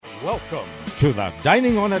Welcome to the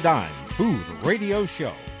Dining on a Dime Food Radio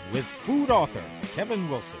Show with food author Kevin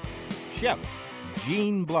Wilson, chef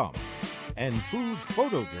Gene Blum, and food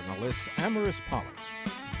photojournalist Amaris Pollard,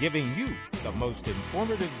 giving you the most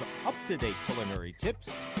informative, up-to-date culinary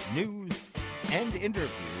tips, news, and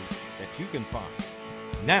interviews that you can find.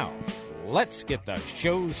 Now, let's get the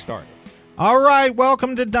show started. All right,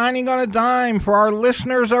 welcome to Dining on a Dime for our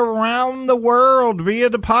listeners around the world via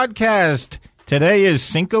the podcast. Today is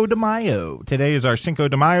Cinco de Mayo. Today is our Cinco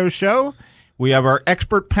de Mayo show. We have our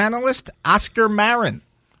expert panelist, Oscar Marin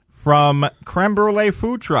from Creme Brulee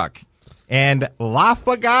Food Truck and La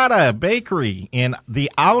Fogata Bakery in the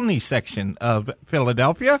Olney section of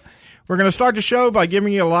Philadelphia. We're going to start the show by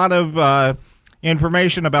giving you a lot of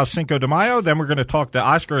information about Cinco de Mayo. Then we're going to talk to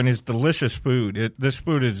Oscar and his delicious food. This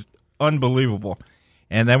food is unbelievable.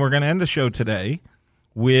 And then we're going to end the show today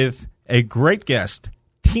with a great guest,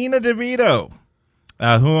 Tina DeVito,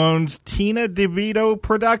 who owns Tina DeVito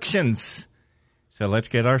Productions. So let's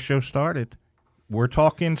get our show started. We're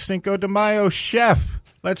talking Cinco de Mayo. Chef,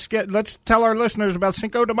 let's tell our listeners about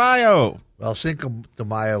Cinco de Mayo. Well, Cinco de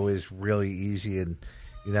Mayo is really easy, and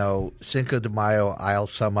Cinco de Mayo, I'll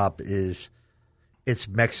sum up, it's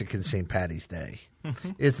Mexican St. Patty's Day.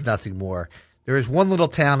 It's nothing more. There is one little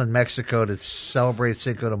town in Mexico that celebrates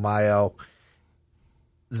Cinco de Mayo.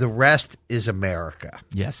 The rest is America.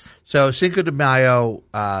 Yes. So Cinco de Mayo,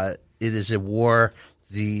 it is a war,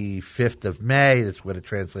 the 5th of May. That's what it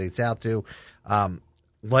translates out to.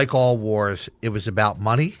 Like all wars, it was about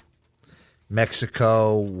money.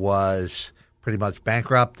 Mexico was pretty much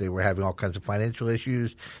bankrupt. They were having all kinds of financial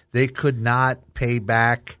issues. They could not pay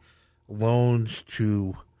back loans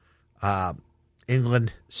to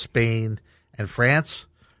England, Spain, and France.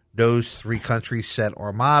 Those three countries sent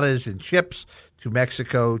armadas and ships to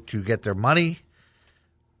Mexico to get their money.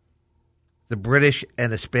 The British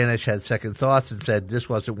and the Spanish had second thoughts and said this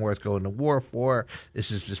wasn't worth going to war for. This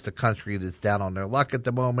is just a country that's down on their luck at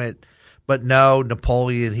the moment. But no,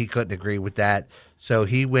 Napoleon, he couldn't agree with that. So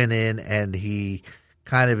he went in and he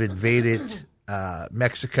kind of invaded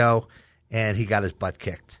Mexico, and he got his butt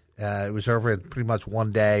kicked. It was over in pretty much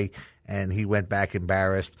one day, and he went back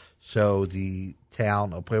embarrassed. So the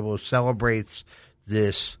town of Pueblo celebrates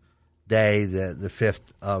this day, the 5th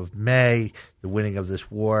of May, the winning of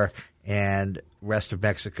this war, and rest of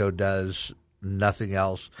Mexico does nothing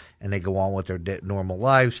else, and they go on with their normal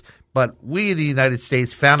lives. But we in the United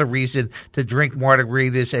States found a reason to drink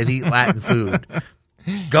margaritas and eat Latin food.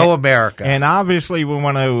 Go America. And obviously we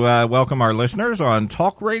want to welcome our listeners on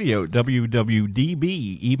Talk Radio, WWDB,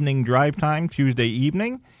 Evening Drive Time, Tuesday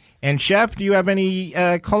evening. And, Chef, do you have any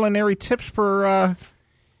culinary tips for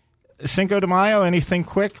Cinco de Mayo? Anything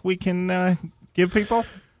quick we can give people?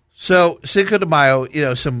 So, Cinco de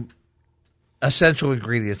Mayo, some essential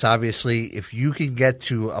ingredients. Obviously, if you can get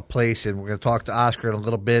to a place, and we're going to talk to Oscar in a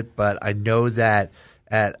little bit, but I know that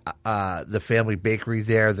at the family bakery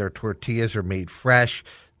there, their tortillas are made fresh.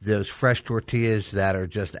 Those fresh tortillas that are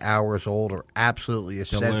just hours old are absolutely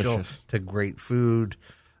essential Delicious. To great food.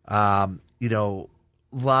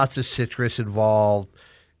 Lots of citrus involved.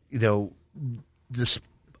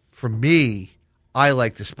 For me, I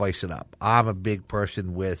like to spice it up. I'm a big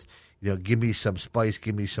person with, give me some spice,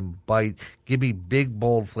 give me some bite, give me big,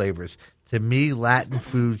 bold flavors. To me, Latin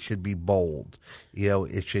food should be bold.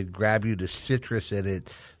 It should grab you, the citrus in it,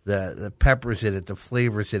 the peppers in it, the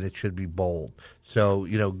flavors in it should be bold. So,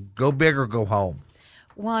 go big or go home.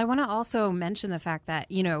 Well, I want to also mention the fact that,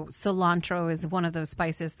 cilantro is one of those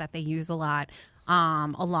spices that they use a lot,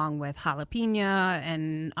 along with jalapeno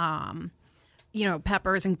and,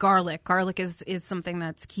 peppers and garlic. Garlic is something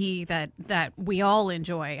that's key that we all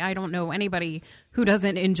enjoy. I don't know anybody who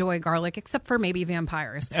doesn't enjoy garlic except for maybe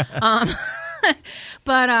vampires.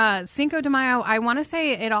 But Cinco de Mayo, I want to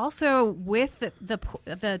say it also with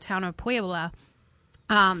the town of Puebla.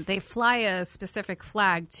 They fly a specific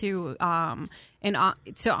flag to honor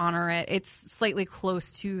it. It's slightly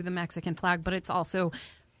close to the Mexican flag, but it's also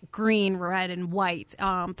green, red, and white.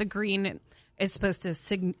 The green is supposed to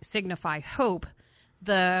signify hope.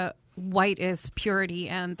 The white is purity,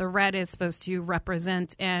 and the red is supposed to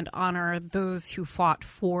represent and honor those who fought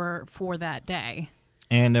for that day.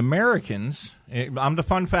 And Americans, I'm the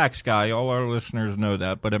fun facts guy, all our listeners know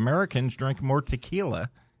that, but Americans drink more tequila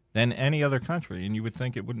than any other country, and you would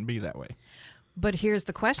think it wouldn't be that way. But here's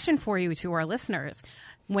the question for you, to our listeners.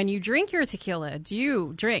 When you drink your tequila, do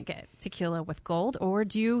you drink it tequila with gold, or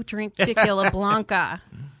do you drink tequila blanca?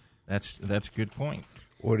 That's a good point.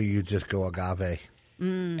 Or do you just go agave?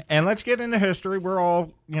 And let's get into history. We're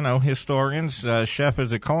all, historians. Chef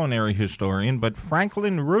is a culinary historian, but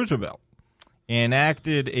Franklin Roosevelt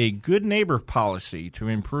enacted a good neighbor policy to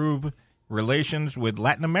improve relations with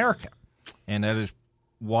Latin America. And that is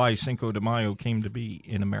why Cinco de Mayo came to be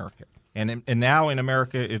in America. And now in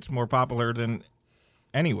America, it's more popular than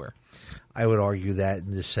anywhere. I would argue that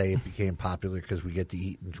and just say it became popular because we get to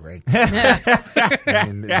eat and drink. I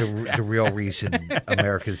mean, the real reason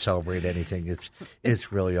Americans celebrate anything,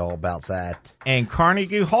 it's really all about that. And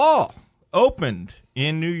Carnegie Hall opened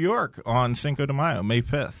in New York on Cinco de Mayo, May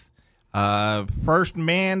 5th. First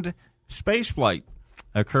manned spaceflight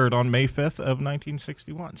occurred on May 5th of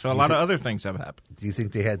 1961. So a lot of other things have happened. Do you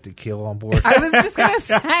think they had tequila on board? I was just gonna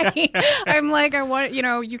say, I'm like, I want,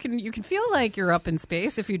 you can feel like you're up in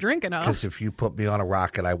space if you drink enough. Because if you put me on a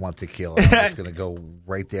rocket, I want tequila. I'm just going to go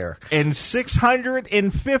right there. And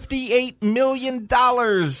 $658 million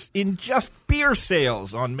in just beer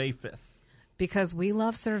sales on May 5th. Because we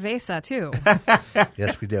love cerveza, too.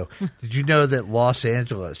 Yes, we do. Did you know that Los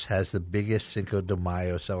Angeles has the biggest Cinco de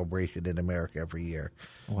Mayo celebration in America every year?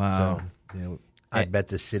 Wow. So, I bet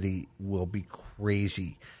the city will be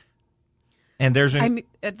crazy. And there's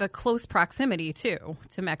the close proximity, too,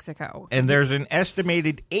 to Mexico. And there's an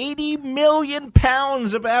estimated 80 million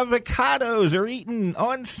pounds of avocados are eaten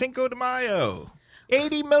on Cinco de Mayo.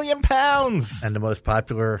 80 million pounds. And the most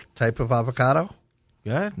popular type of avocado?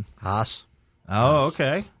 Good. Haas. Oh,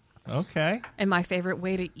 okay. Okay. And my favorite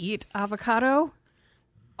way to eat avocado?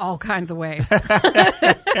 All kinds of ways.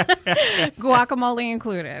 Guacamole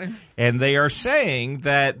included. And they are saying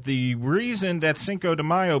that the reason that Cinco de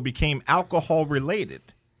Mayo became alcohol-related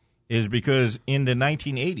is because in the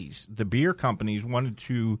 1980s, the beer companies wanted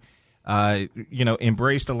to,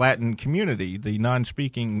 embrace the Latin community, the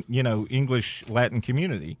non-speaking, English Latin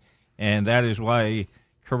community. And that is why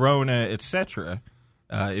Corona, etc.,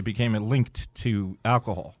 it became linked to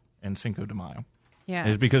alcohol and Cinco de Mayo. Yeah.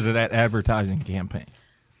 It's because of that advertising campaign.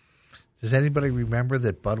 Does anybody remember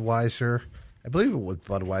that Budweiser, I believe it was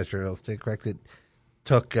Budweiser, I'll stay corrected,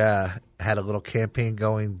 had a little campaign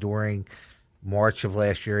going during March of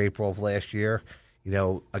last year, April of last year,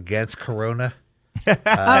 against Corona? Where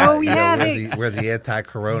the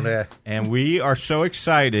anti-Corona. And we are so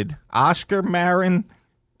excited. Oscar Marin,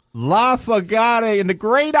 La Fogata in the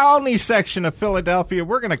Great Olney section of Philadelphia.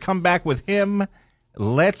 We're going to come back with him.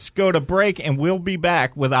 Let's go to break, and we'll be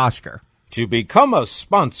back with Oscar. To become a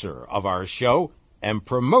sponsor of our show and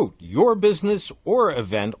promote your business or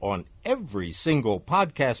event on every single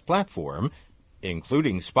podcast platform,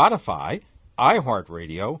 including Spotify,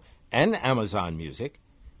 iHeartRadio, and Amazon Music,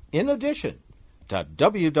 in addition to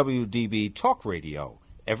WWDB Talk Radio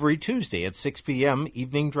every Tuesday at 6 p.m.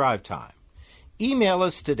 evening drive time. Email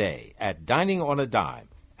us today at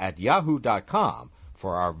diningonadime@yahoo.com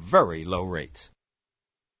for our very low rates.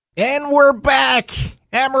 And we're back.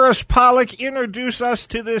 Amaris Pollock, introduce us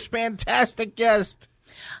to this fantastic guest.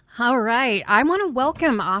 All right. I want to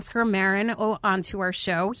welcome Oscar Marin onto our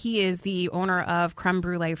show. He is the owner of Creme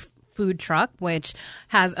Brulee Food Truck, which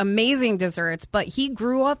has amazing desserts, but he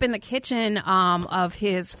grew up in the kitchen of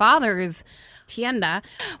his father's tienda,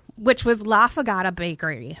 which was La Fogata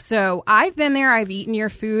Bakery. So I've been there, I've eaten your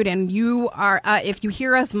food, and you are, if you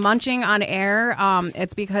hear us munching on air,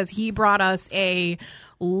 it's because he brought us a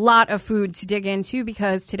lot of food to dig into,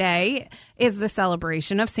 because today is the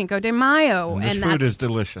celebration of Cinco de Mayo. And this food is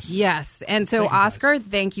delicious. Yes. And so, Oscar,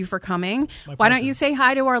 thank you for coming. Why don't you say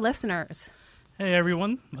hi to our listeners? Hey,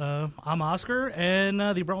 everyone. I'm Oscar, and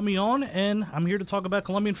they brought me on, and I'm here to talk about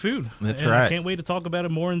Colombian food. That's and right. I can't wait to talk about it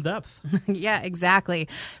more in depth. Yeah, exactly.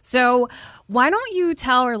 So why don't you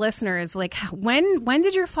tell our listeners, like, when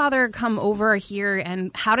did your father come over here, and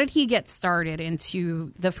how did he get started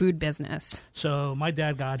into the food business? So my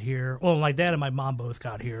dad got here. Well, my dad and my mom both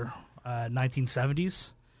got here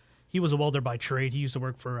 1970s. He was a welder by trade. He used to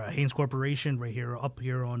work for Haynes Corporation right here, up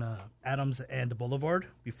here on Adams and the Boulevard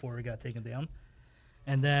before it got taken down.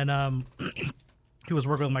 And then he was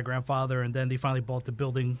working with my grandfather, and then they finally bought the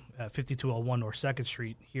building at 5201 North 2nd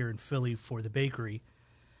Street here in Philly for the bakery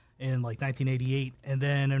in, 1988. And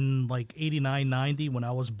then in, 89, 90, when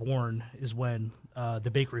I was born, is when the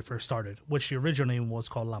bakery first started, which the original name was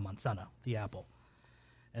called La Manzana, the apple.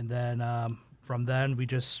 And then from then, we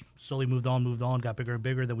just slowly moved on, got bigger and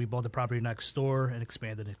bigger. Then we bought the property next door and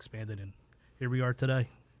expanded. And here we are today,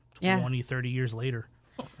 20, 30 years later.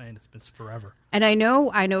 Oh, man, it's been forever. And I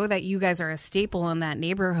know that you guys are a staple in that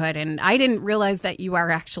neighborhood, and I didn't realize that you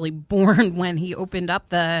are actually born when he opened up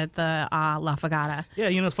the La Fogata. Yeah,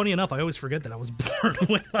 it's funny enough, I always forget that I was born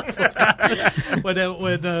when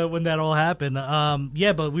that all happened.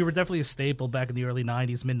 But we were definitely a staple back in the early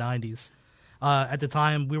 90s, mid-90s. At the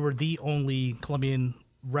time, we were the only Colombian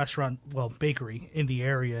bakery in the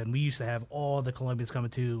area, and we used to have all the Colombians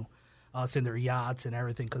coming to us in their yachts and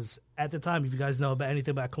everything, because at the time, if you guys know about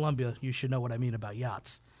anything about Colombia, you should know what I mean about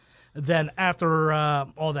yachts. Then after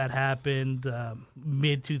all that happened,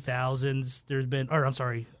 mid-2000s,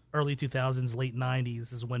 early 2000s, late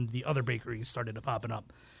 90s is when the other bakeries started to popping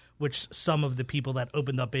up, which some of the people that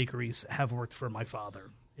opened up bakeries have worked for my father,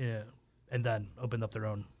 and then opened up their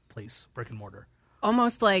own place, brick and mortar.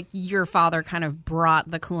 Almost like your father kind of brought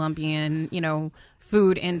the Colombian,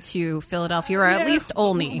 food into Philadelphia, or at least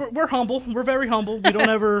Olney. We're humble. We're very humble. We don't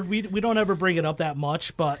ever we don't ever bring it up that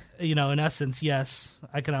much, but in essence, yes,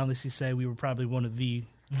 I can honestly say we were probably one of the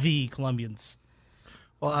Colombians.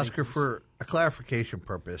 Well, Oscar, for a clarification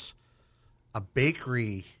purpose, a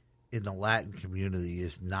bakery in the Latin community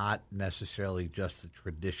is not necessarily just the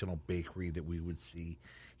traditional bakery that we would see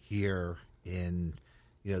here in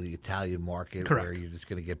the Italian market. Correct. Where you're just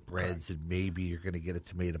going to get breads. Correct. And maybe you're going to get a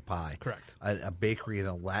tomato pie. Correct. A bakery in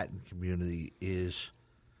a Latin community is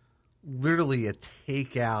literally a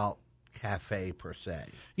takeout cafe per se.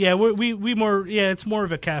 Yeah, we more it's more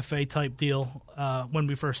of a cafe type deal. When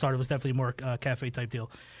we first started, it was definitely more cafe type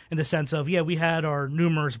deal in the sense of we had our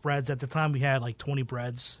numerous breads. At the time, we had like 20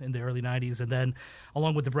 breads in the early 90s, and then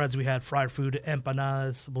along with the breads, we had fried food,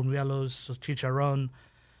 empanadas, buñuelos, chicharrón,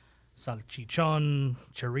 salchichon,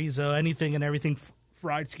 chorizo, anything and everything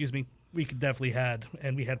fried, we could definitely had,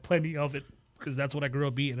 and we had plenty of it because that's what I grew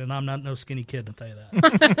up eating, and I'm not no skinny kid, I'll tell you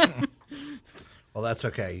that. Well, that's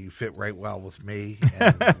okay. You fit right well with me,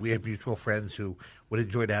 and we have mutual friends who would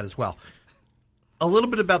enjoy that as well. A little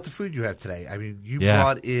bit about the food you have today. I mean, you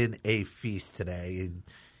brought in a feast today, and,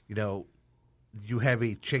 you have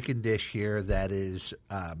a chicken dish here that is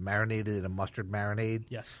marinated in a mustard marinade.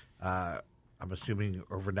 Yes. I'm assuming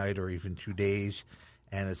overnight or even 2 days,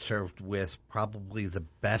 and it's served with probably the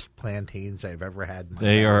best plantains I've ever had in my life.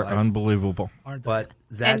 They are unbelievable. But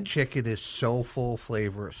that chicken is so full of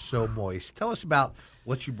flavor, so moist. Tell us about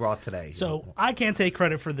what you brought today. So I can't take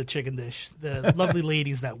credit for the chicken dish. The lovely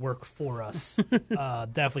ladies that work for us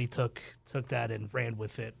definitely took that and ran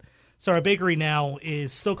with it. So our bakery now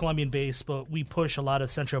is still Colombian-based, but we push a lot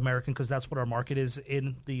of Central American because that's what our market is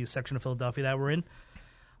in the section of Philadelphia that we're in.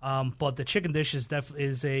 But the chicken dish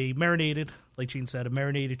is a marinated, like Gene said, a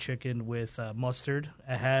marinated chicken with mustard.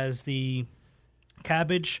 It has the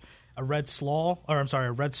cabbage, a red sauce,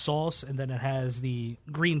 and then it has the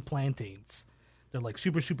green plantains. They're like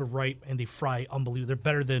super, super ripe, and they fry unbelievable. They're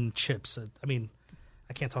better than chips. I mean,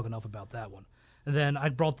 I can't talk enough about that one. And then I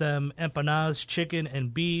brought them empanadas, chicken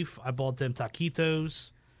and beef. I bought them taquitos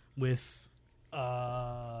with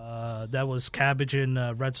that was cabbage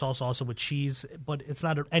and red sauce, also with cheese. But it's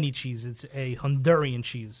not any cheese; it's a Honduran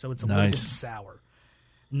cheese, so it's a little bit sour.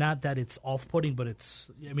 Not that it's off-putting, but it's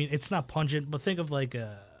not pungent. But think of like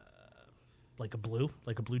a blue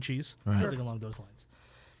cheese, something along those lines.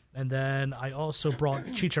 And then I also brought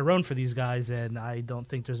chicharron for these guys, and I don't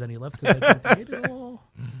think there's any left because I didn't eat it all.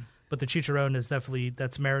 But the chicharron is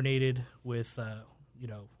that's marinated with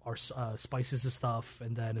our spices and stuff,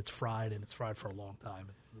 and then it's fried for a long time,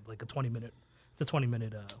 like a 20-minute. It's a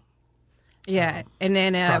 20-minute. Yeah, and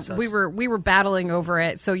then we were battling over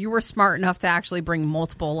it. So you were smart enough to actually bring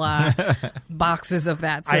multiple boxes of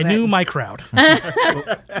that. So I knew my crowd.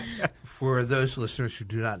 For those listeners who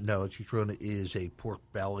do not know, chicharron is a pork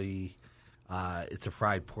belly. It's a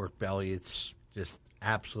fried pork belly. It's just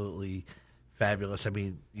absolutely fabulous. I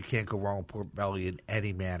mean, you can't go wrong with pork belly in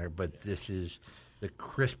any manner, but this is the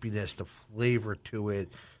crispiness, the flavor to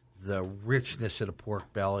it, the richness of the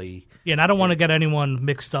pork belly. Yeah, and I don't want to get anyone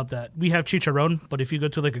mixed up that we have chicharron, but if you go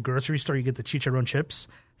to like a grocery store, you get the chicharron chips.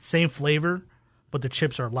 Same flavor, but the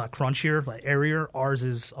chips are a lot crunchier, like airier. Ours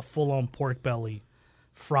is a full-on pork belly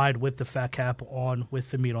fried with the fat cap on,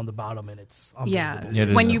 with the meat on the bottom, and it's unbelievable.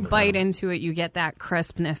 Yeah, when you bite into it, you get that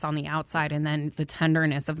crispness on the outside and then the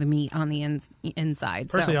tenderness of the meat on the inside.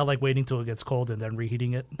 Personally, I like waiting till it gets cold and then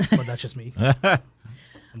reheating it, but that's just me.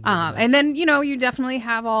 And then, you definitely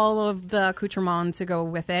have all of the accoutrement to go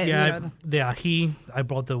with it. Yeah, the ají, I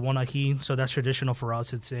brought the one ají, so that's traditional for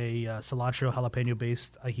us. It's a cilantro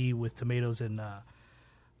jalapeno-based ají with tomatoes and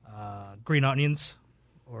green onions,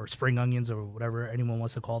 or spring onions, or whatever anyone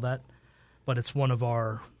wants to call that. But it's one of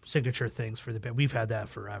our signature things for the band. We've had that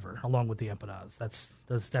forever, along with the empanadas.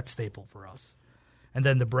 That's staple for us. And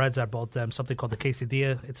then the breads, I bought them something called the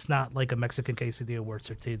quesadilla. It's not like a Mexican quesadilla where it's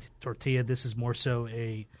tortilla. This is more so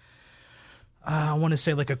I want to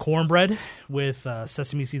say like a cornbread with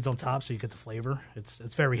sesame seeds on top, so you get the flavor.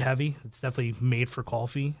 It's very heavy. It's definitely made for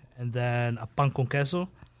coffee. And then a pan con queso,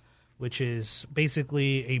 which is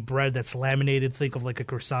basically a bread that's laminated. Think of like a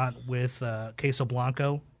croissant with queso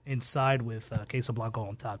blanco inside with queso blanco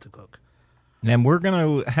on top to cook. And we're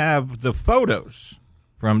going to have the photos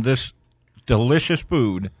from this delicious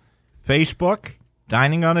food. Facebook,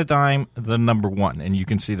 Dining on a Dime, the #1, and you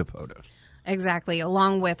can see the photos. Exactly,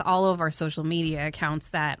 along with all of our social media accounts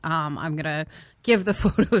that I'm going to give the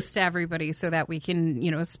photos to everybody so that we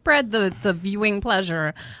can, spread the viewing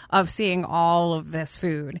pleasure of seeing all of this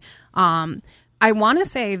food. I want to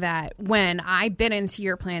say that when I bit into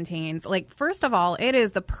your plantains, like, first of all, it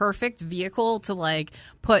is the perfect vehicle to, like,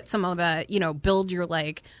 put some of the, build your,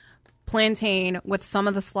 like, plantain with some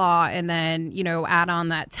of the slaw and then, add on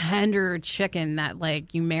that tender chicken that,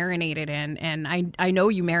 like, you marinated in. And I know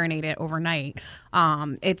you marinate it overnight.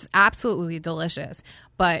 It's absolutely delicious.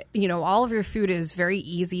 But, all of your food is very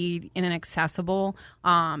easy and accessible.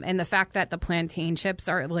 And the fact that the plantain chips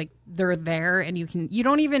are, like, they're there and you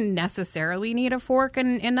don't even necessarily need a fork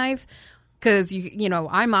and knife. Because,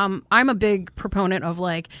 I'm a big proponent of,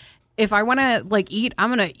 like, if I want to, like, eat,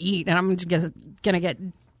 I'm going to eat. And I'm just going to get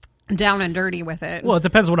down and dirty with it. Well, it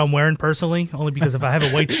depends what I'm wearing personally, only because if I have a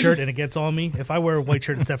white shirt and it gets on me, if I wear a white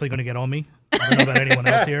shirt, it's definitely going to get on me. I don't know about anyone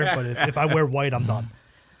else here, but if I wear white, I'm done.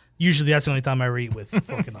 Usually that's the only time I ever eat with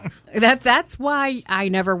fork and knife. That's why I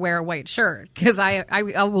never wear a white shirt, because I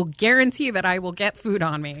will guarantee that I will get food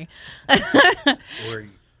on me. Or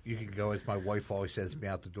you can go, as my wife always sends me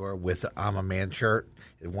out the door, with I'm a man shirt,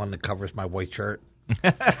 and one that covers my white shirt.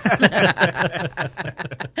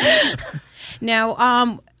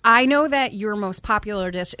 Now, I know that your most popular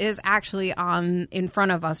dish is actually in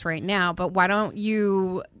front of us right now, but why don't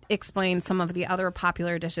you explain some of the other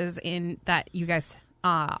popular dishes that you guys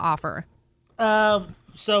offer?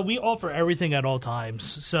 So we offer everything at all times.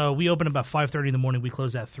 So we open about 5:30 in the morning. We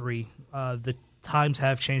close at 3. The times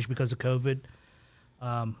have changed because of COVID,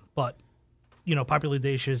 but popular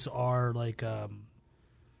dishes are like.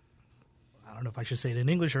 I don't know if I should say it in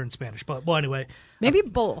English or in Spanish, but well, anyway. Maybe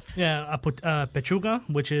both. Yeah, pechuga,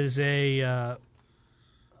 which is a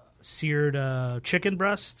seared chicken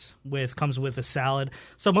breast comes with a salad.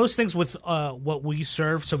 So most things with what we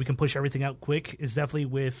serve, so we can push everything out quick, is definitely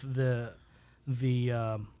with the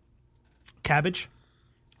cabbage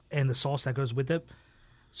and the sauce that goes with it.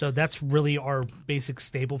 So that's really our basic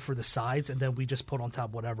staple for the sides, and then we just put on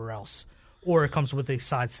top whatever else. Or it comes with a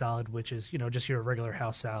side salad, which is, just your regular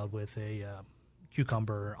house salad with a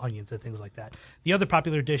cucumber, onions, and things like that. The other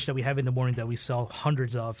popular dish that we have in the morning that we sell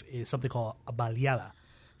hundreds of is something called a baleada.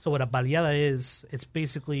 So what a baleada is, it's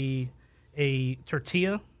basically a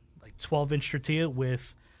tortilla, like 12-inch tortilla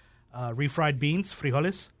with refried beans,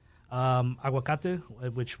 frijoles, aguacate,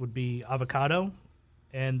 which would be avocado,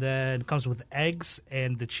 and then it comes with eggs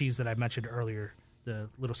and the cheese that I mentioned earlier, the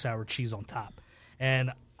little sour cheese on top.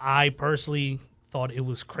 And I personally thought it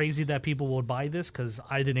was crazy that people would buy this because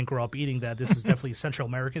I didn't grow up eating that. This is definitely a Central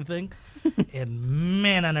American thing. And,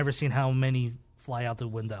 man, I never seen how many fly out the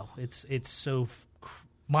window. It's so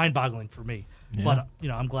mind-boggling for me. Yeah. But,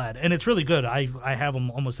 I'm glad. And it's really good. I have them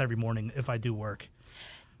almost every morning if I do work.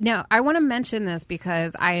 Now, I want to mention this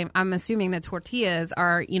because I'm assuming that tortillas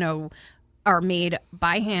are made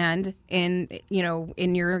by hand in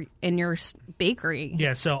your bakery.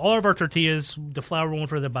 Yeah, so all of our tortillas, the flour one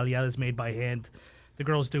for the baleada is made by hand. The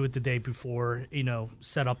girls do it the day before,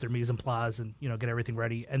 set up their mise en place and, get everything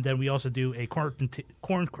ready. And then we also do a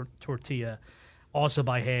corn tortilla also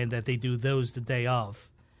by hand that they do those the day of.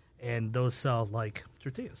 And those sell like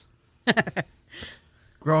tortillas.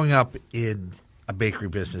 Growing up in a bakery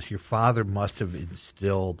business, your father must have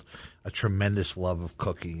instilled a tremendous love of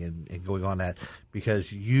cooking and going on that,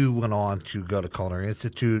 because you went on to go to Culinary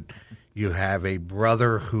Institute. You have a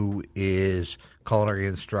brother who is culinary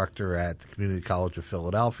instructor at the Community College of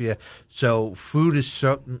Philadelphia. So food is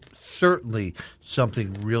certainly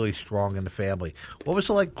something really strong in the family. What was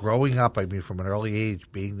it like growing up, from an early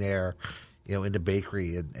age, being there, in the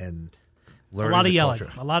bakery and learning a lot of the yelling.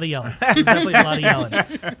 culture? A lot of yelling. There's definitely a lot of yelling.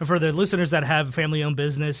 And for the listeners that have family-owned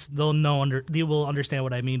business, they will understand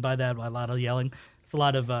what I mean by that. By a lot of yelling, it's a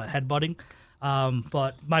lot of headbutting.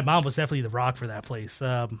 But my mom was definitely the rock for that place.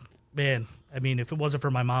 Man, if it wasn't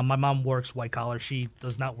for my mom works white collar. She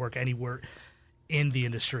does not work anywhere in the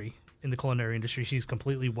industry, in the culinary industry. She's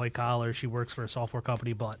completely white collar. She works for a software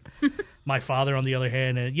company. But my father, on the other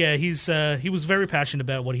hand, he was very passionate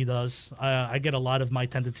about what he does. I get a lot of my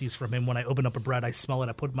tendencies from him. When I open up a bread, I smell it.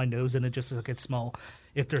 I put my nose in it just so I can smell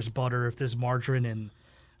if there's butter, if there's margarine, and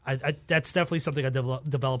that's definitely something I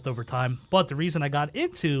developed over time. But the reason I got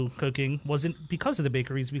into cooking wasn't because of the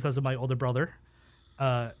bakeries, because of my older brother,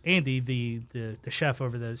 Andy, the chef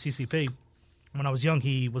over the CCP. when I was young,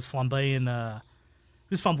 he was flambeing.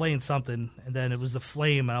 He was flambeing something, and then it was the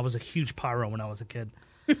flame, and I was a huge pyro when I was a kid.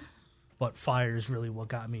 But fire is really what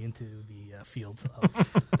got me into the field of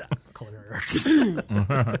culinary arts.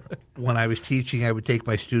 When I was teaching, I would take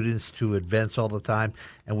my students to events all the time,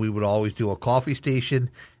 and we would always do a coffee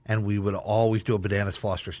station, and we would always do a Bananas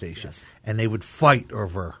Foster station. Yes. And they would fight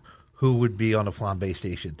over who would be on the flambe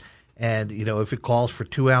station. And, if it calls for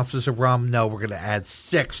 2 ounces of rum, no, we're going to add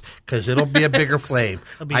 6 because it'll be a bigger flame.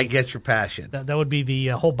 I get your passion. That would be the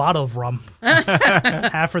whole bottle of rum.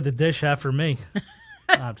 Half for the dish, half for me.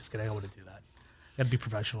 I'm just kidding. I wouldn't do that. Got to be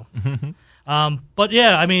professional. But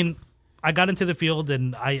yeah, I mean, I got into the field,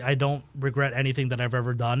 and I don't regret anything that I've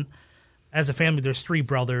ever done. As a family, there's 3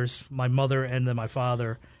 brothers, my mother and then my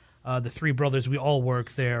father. The 3 brothers, we all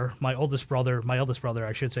work there. My eldest brother,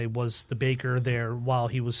 I should say, was the baker there while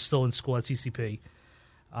he was still in school at CCP.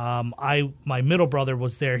 My middle brother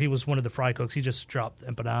was there. He was one of the fry cooks. He just dropped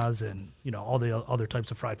empanadas and, all the other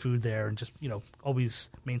types of fried food there and just, always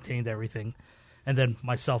maintained everything. And then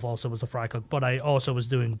myself also was a fry cook. But I also was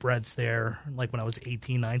doing breads there, like when I was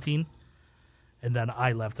 18, 19. And then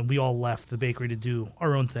I left, and we all left the bakery to do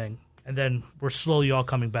our own thing. And then we're slowly all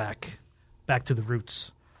coming back to the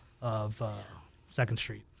roots of 2nd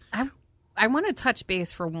Street. I want to touch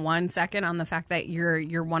base for 1 second on the fact that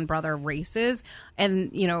your one brother races,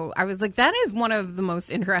 and I was like, that is one of the most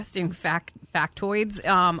interesting factoids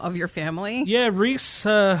of your family. Yeah, Reese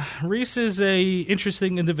is a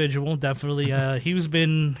interesting individual. Definitely, he's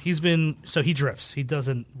been so he drifts. He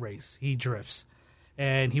doesn't race. He drifts,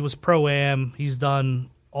 and he was pro-am. He's done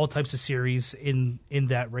all types of series in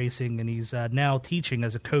that racing, and he's now teaching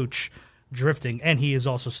as a coach drifting, and he is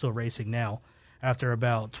also still racing now. After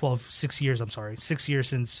about 7 years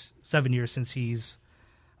since he's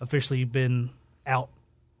officially been out,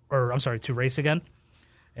 to race again.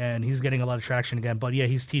 And he's getting a lot of traction again. But yeah,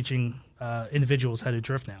 he's teaching individuals how to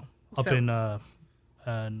drift now up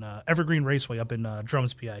in Evergreen Raceway up in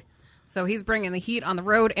Drums, PA. So he's bringing the heat on the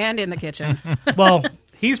road and in the kitchen. Well,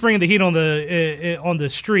 he's bringing the heat on the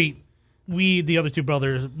street. We, the other 2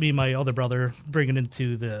 brothers, me and my other brother, bring it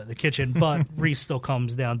into the kitchen, but Reese still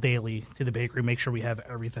comes down daily to the bakery, make sure we have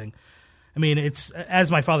everything. I mean, it's as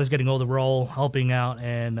my father's getting older, we're all helping out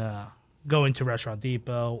and going to Restaurant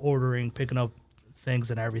Depot, ordering, picking up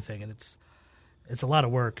things and everything, and it's a lot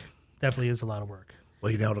of work. Definitely is a lot of work.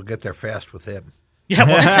 Well, it'll get there fast with him. Yeah,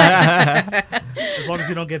 well, as long as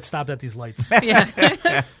you don't get stopped at these lights.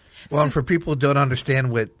 Yeah. Well, and for people who don't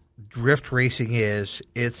understand what drift racing is,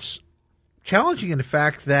 it's challenging in the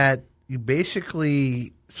fact that you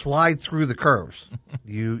basically slide through the curves.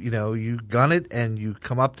 You gun it and you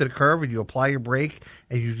come up to the curve and you apply your brake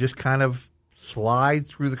and you just kind of slide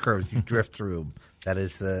through the curves. You drift through them. That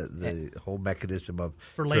is the whole mechanism of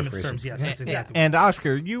For drift layman's racing. terms, yes, that's exactly. And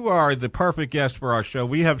Oscar, you are the perfect guest for our show.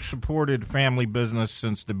 We have supported family business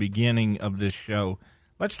since the beginning of this show.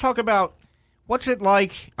 Let's talk about what's it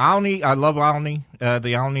like, Olney. I love Olney,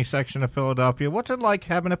 the Olney section of Philadelphia. What's it like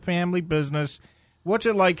having a family business? What's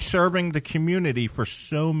it like serving the community for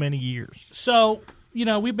so many years? So,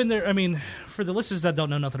 we've been there. I mean, for the listeners that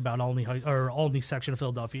don't know nothing about Olney section of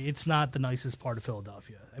Philadelphia, it's not the nicest part of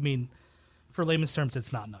Philadelphia. I mean, for layman's terms,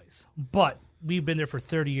 it's not nice. But we've been there for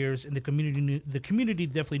 30 years, and the community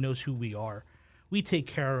definitely knows who we are. We take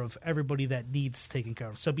care of everybody that needs taken care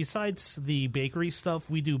of. So besides the bakery stuff,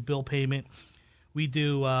 we do bill payment. We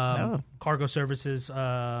do cargo services,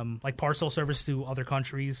 like parcel service to other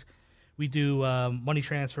countries. We do money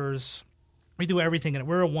transfers. We do everything, and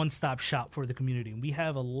we're a one-stop shop for the community. We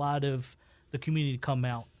have a lot of the community come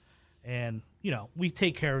out, and we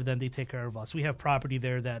take care of them. They take care of us. We have property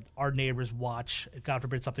there that our neighbors watch. God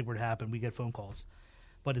forbid something were to happen, we get phone calls.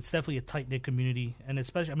 But it's definitely a tight-knit community, and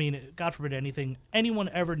especially, God forbid anyone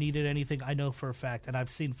ever needed anything, I know for a fact, and I've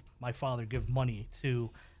seen my father give money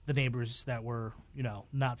to the neighbors that were,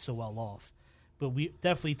 not so well off. But we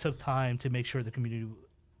definitely took time to make sure the community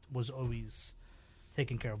was always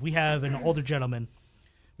taken care of. We have an older gentleman.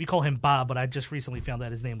 We call him Bob, but I just recently found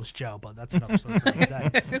out his name was Joe, but that's another story for another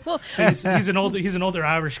day. He's an older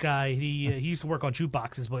Irish guy. He used to work on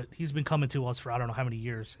jukeboxes, but he's been coming to us for I don't know how many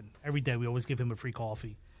years, and every day we always give him a free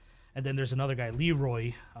coffee. And then there's another guy,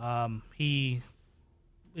 Leroy. He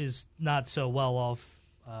is not so well off.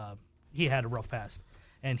 He had a rough past.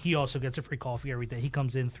 And he also gets a free coffee every day. He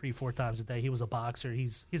comes in 3-4 times a day. He was a boxer.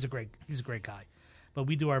 He's a great guy. But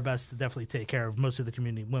we do our best to definitely take care of most of the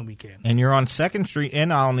community when we can. And you're on 2nd Street in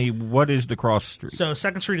Olney. What is the cross street? So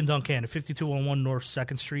 2nd Street in Duncannon, 5211 North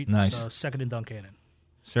 2nd Street. Nice. So 2nd in Duncannon.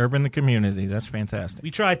 Serving the community. That's fantastic.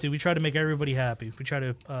 We try to make everybody happy.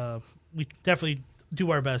 We definitely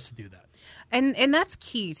do our best to do that. And that's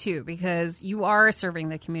key too, because you are serving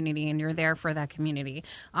the community and you're there for that community.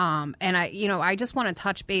 And I just want to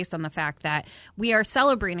touch base on the fact that we are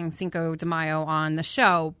celebrating Cinco de Mayo on the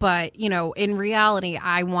show, but in reality,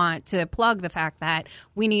 I want to plug the fact that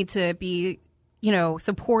we need to be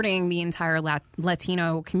supporting the entire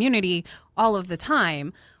Latino community all of the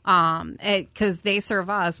time, because they serve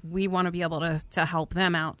us. We want to be able to help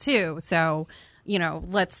them out too. So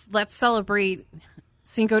let's celebrate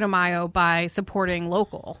Cinco de Mayo by supporting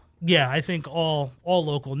local. Yeah, I think all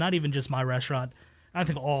local, not even just my restaurant. I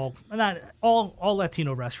think all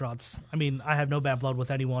Latino restaurants. I mean, I have no bad blood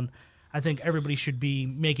with anyone. I think everybody should be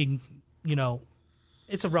making,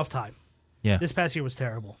 it's a rough time. Yeah. This past year was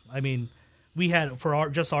terrible. I mean, we had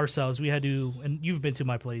just ourselves, we had to, and you've been to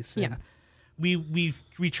my place. And yeah.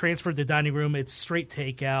 We transferred the dining room. It's straight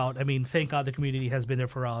takeout. I mean, thank God the community has been there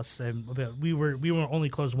for us. And we were only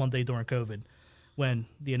closed one day during COVID when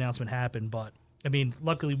the announcement happened. But, I mean,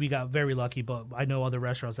 luckily we got very lucky, but I know other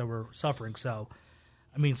restaurants that were suffering. So,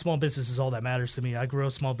 I mean, small business is all that matters to me. I grew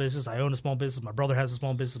up small business. I own a small business. My brother has a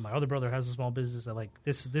small business. My other brother has a small business.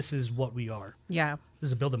 This is what we are. Yeah. This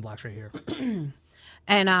is a building blocks right here.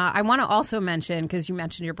 And I want to also mention, because you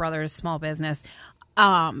mentioned your brother's small business,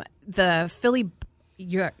 the Philly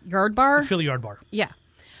Yard Bar. Philly Yard Bar. Yeah.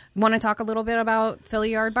 Want to talk a little bit about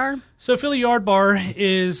Philly Yard Bar? So Philly Yard Bar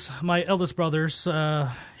is my eldest brother's,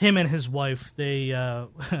 him and his wife. They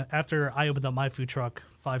after I opened up my food truck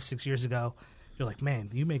 5-6 years ago, they're like, man,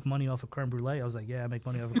 do you make money off of creme brulee? I was like, yeah, I make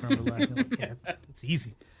money off of creme brulee. Like, yeah, it's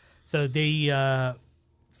easy. So they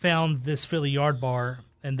found this Philly Yard Bar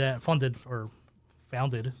and that founded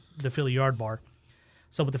the Philly Yard Bar.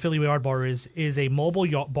 So what the Philly Yard Bar is a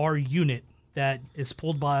mobile bar unit that is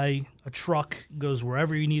pulled by a truck, goes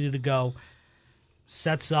wherever you need it to go,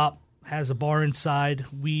 sets up, has a bar inside.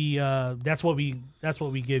 That's what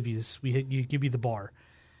we give you. We give you the bar,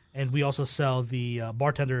 and we also sell the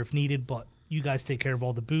bartender if needed. But you guys take care of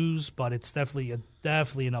all the booze. But it's definitely an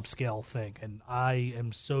upscale thing, and I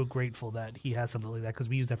am so grateful that he has something like that, because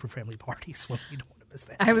we use that for family parties when we don't want to miss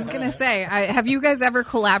that. I was going to say, have you guys ever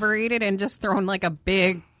collaborated and just thrown like a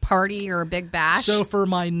big party or a big bash? So for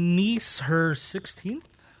my niece, her 16th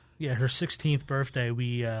birthday,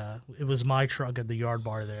 it was my truck at the Yard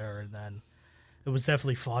Bar there, and then it was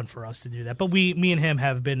definitely fun for us to do that. But me and him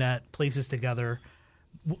have been at places together,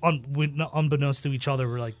 unbeknownst to each other.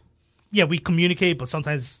 We're like, yeah, we communicate, but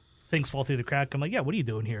sometimes things fall through the crack. I'm like, yeah, what are you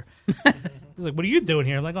doing here? He's like, what are you doing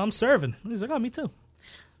here? I'm like, oh, I'm serving. He's like, oh, me too.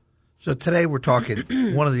 So today we're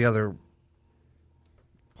talking, one of the other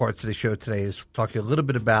parts of the show today is talking a little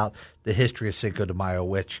bit about the history of Cinco de Mayo,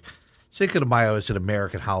 which Cinco de Mayo is an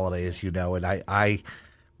American holiday, as you know, and I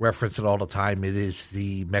reference it all the time. It is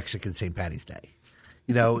the Mexican St. Patty's Day.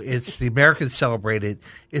 It's the Americans celebrate it.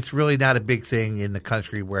 It's really not a big thing in the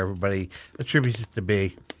country where everybody attributes it to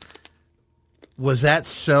be. Was that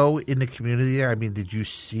so in the community there? I mean, did you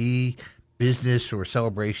see business or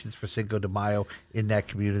celebrations for Cinco de Mayo in that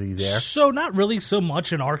community there? So not really so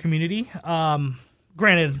much in our community.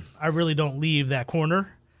 Granted, I really don't leave that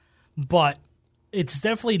corner, but it's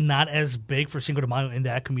definitely not as big for Cinco de Mayo in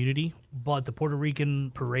that community. But the Puerto Rican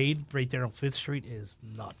parade right there on 5th Street is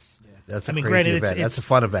nuts. Yeah. That's a crazy event. That's a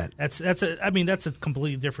fun event. That's a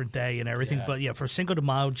completely different day and everything. Yeah. But yeah, for Cinco de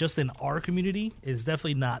Mayo, just in our community, is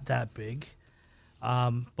definitely not that big.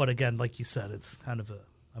 But again, like you said, it's kind of a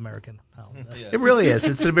American holiday. It really is.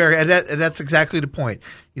 It's an American, and that's exactly the point.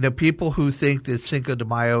 People who think that Cinco de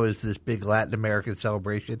Mayo is this big Latin American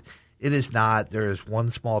celebration, it is not. There is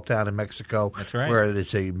one small town in Mexico where it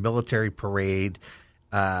is a military parade,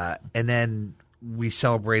 and then we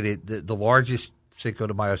celebrated the largest Cinco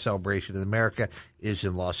de Mayo celebration in America is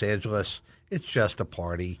in Los Angeles. It's just a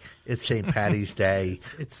party. It's St. Patty's Day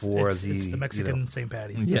it's the Mexican St.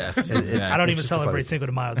 Patty's. Yes. I don't even celebrate Cinco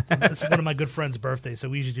de Mayo. It's one of my good friends' birthdays, so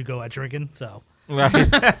we usually go out drinking. So, right.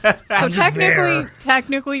 So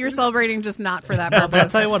technically, you're celebrating just not for that purpose. I'll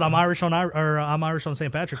tell you what, I'm Irish on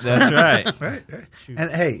St. Patrick's Day. That's right. Right.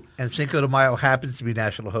 And hey, Cinco de Mayo happens to be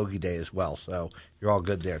National Hoagie Day as well, so you're all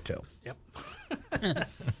good there too. Yep.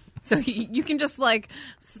 So you can just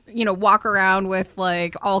walk around with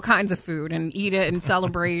all kinds of food and eat it and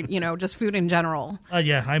celebrate, just food in general.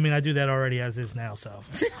 Yeah, I mean, I do that already as is now, so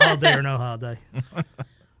holiday or no holiday.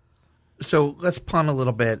 So let's punt a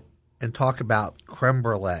little bit and talk about creme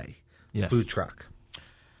brulee food truck.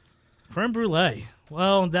 Creme brulee.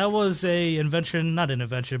 Well, that was not an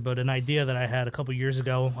invention, but an idea that I had a couple years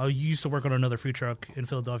ago. I used to work on another food truck in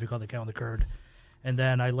Philadelphia called the Cow and the Curd. And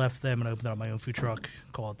then I left them and opened up my own food truck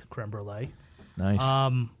called Creme Brulee. Nice.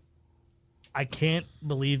 I can't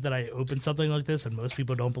believe that I opened something like this, and most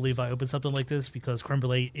people don't believe I opened something like this because creme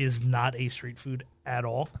brulee is not a street food at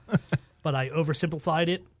all. But I oversimplified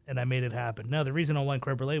it, and I made it happen. Now, the reason I went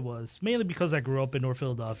creme brulee was mainly because I grew up in North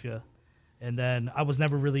Philadelphia, and then I was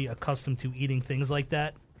never really accustomed to eating things like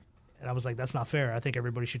that. And I was like, that's not fair. I think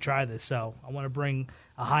everybody should try this. So I want to bring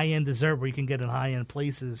a high-end dessert where you can get in high-end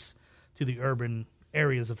places to the urban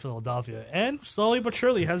areas of Philadelphia. And slowly but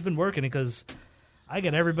surely it has been working because I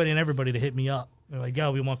get everybody to hit me up. They're like,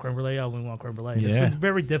 yo, we want creme brulee. Yo, we want creme brulee. Yeah. It's been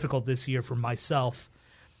very difficult this year for myself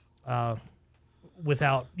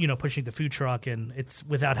without, pushing the food truck and it's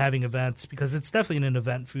without having events because it's definitely an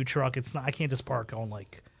event food truck. It's not. I can't just park on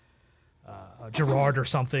like Gerard or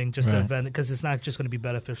something just an event because it's not just going to be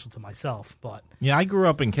beneficial to myself. But Yeah, I grew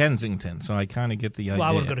up in Kensington, so I kind of get the idea. well,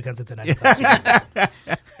 I wouldn't go to Kensington anytime soon.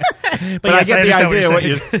 But I yes, get the understand idea. what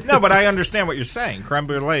you're saying. No, but I understand what you're saying. Creme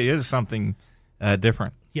brulee is something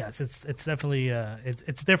different. Yes, it's definitely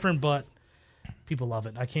it's different, but people love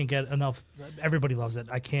it. I can't get enough. Everybody loves it.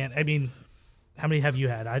 I can't. I mean, how many have you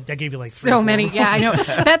had? I gave you like 3 or So 4. many. Yeah, I know.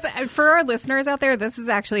 That's for our listeners out there. This is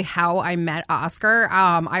actually how I met Oscar.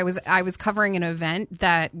 I was covering an event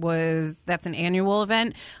that's an annual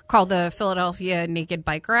event called the Philadelphia Naked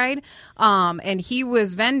Bike Ride. And he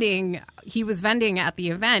was vending at the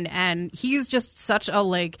event, and he's just such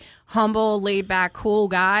a humble, laid back, cool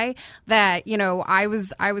guy that, I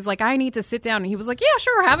was like, I need to sit down, and he was like, yeah,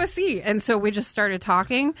 sure, have a seat. And so we just started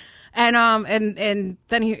talking. And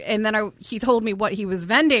then he told me what he was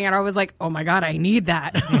vending, and I was like, oh my God, I need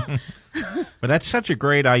that. But that's such a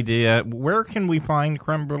great idea. Where can we find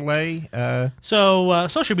creme brulee? So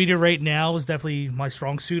social media right now is definitely my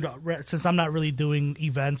strong suit since I'm not really doing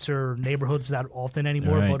events or neighborhoods that often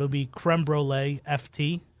anymore. Right. But it'll be creme brulee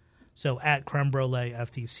FT. So at creme brulee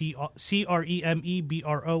FT,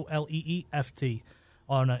 CREMEBROLEE FT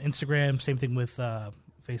on Instagram. Same thing with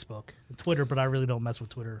Facebook, Twitter, but I really don't mess with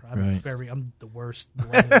Twitter. I'm the worst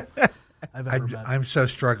millennial I've ever met. I'm so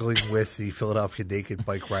struggling with the Philadelphia Naked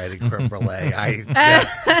Bike Ride and creme brulee.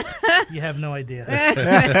 You have no idea.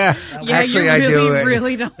 Yeah, Actually, you I do.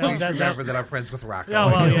 really don't. Please remember that I'm friends with Rocco. Oh,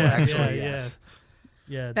 well, I do, yeah, actually, yeah, yes.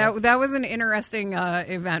 Yeah. That was an interesting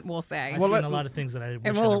event, we'll say. I've seen a lot of things that I wish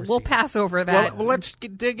And I'd never we'll seen. pass over that. Well, let's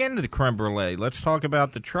dig into the creme brulee. Let's talk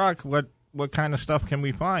about the truck. What kind of stuff can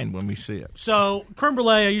we find when we see it? So creme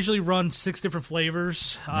brulee, I usually run 6 different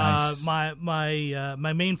flavors. Nice. My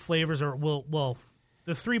main flavors are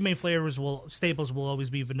the 3 main flavors staples will always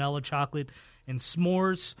be vanilla, chocolate, and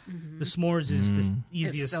s'mores. Mm-hmm. The s'mores is the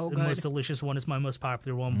easiest so and good. most delicious one. It's my most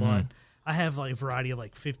popular one, but I have a variety of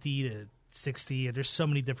 50 to 60, and there's so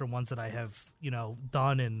many different ones that I have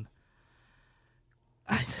done. And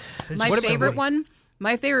My favorite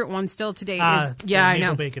one still today is I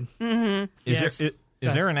know. Bacon. Is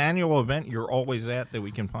there an annual event you're always at that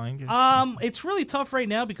we can find you? It's really tough right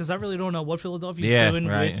now because I really don't know what Philadelphia's doing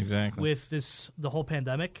with the whole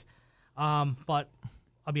pandemic. But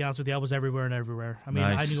I'll be honest with you, I was everywhere and everywhere. I mean,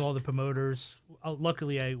 Nice. I knew all the promoters.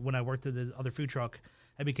 Luckily, when I worked at the other food truck,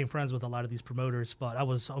 I became friends with a lot of these promoters. But I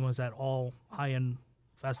was almost at all high-end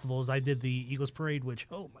festivals. I did the Eagles Parade, which,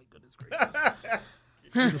 oh my goodness gracious.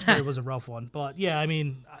 Eagles Parade was a rough one. But yeah, I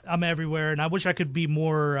mean, I'm everywhere, and I wish I could be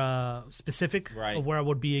more specific of where I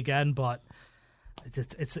would be again, but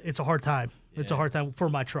it's a hard time. Yeah. It's a hard time for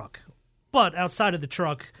my truck. But outside of the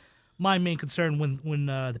truck, my main concern when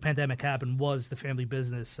the pandemic happened was the family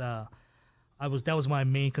business. That was my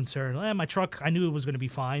main concern. My truck, I knew it was going to be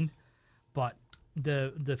fine, but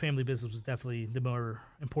the family business was definitely the more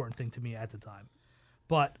important thing to me at the time.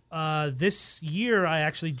 But this year, I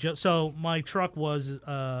actually so my truck was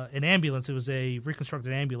an ambulance. It was a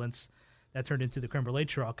reconstructed ambulance that turned into the creme brulee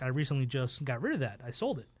truck. I recently just got rid of that. I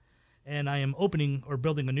sold it, and I am opening or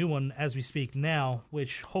building a new one as we speak now,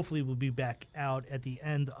 which hopefully will be back out at the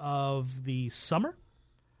end of the summer.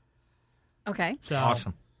 Okay. So,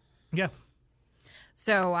 Awesome. Yeah.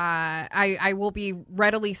 So I will be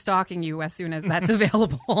readily stalking you as soon as that's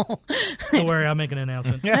available. Don't worry, I'll make an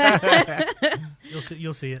announcement.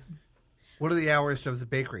 You'll see it. What are the hours of the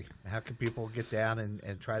bakery? How can people get down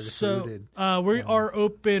and try the food? We are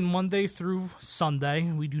open Monday through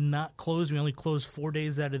Sunday. We do not close. We only close 4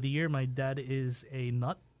 days out of the year. My dad is a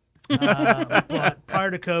nut. But prior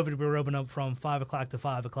to COVID, we were open up from 5 o'clock to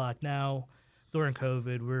 5 o'clock. Now, during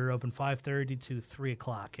COVID, we're open 5:30 to 3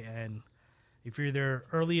 o'clock. And if you're there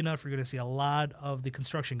early enough, you're going to see a lot of the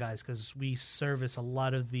construction guys because we service a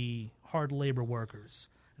lot of the hard labor workers.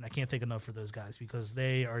 And I can't thank enough for those guys because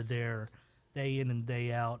they are there day in and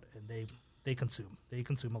day out, and they consume. They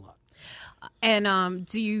consume a lot. And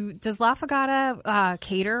does La Fogata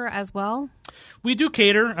cater as well? We do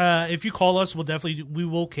cater. If you call us, we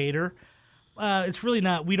will cater. It's really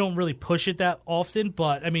not. We don't really push it that often,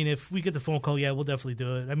 but I mean, if we get the phone call, yeah, we'll definitely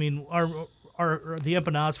do it. I mean, the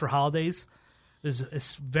empanadas for holidays is a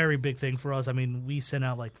very big thing for us. I mean, we send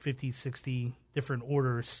out like 50, 60 different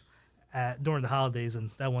orders during the holidays,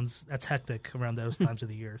 and that's hectic around those times of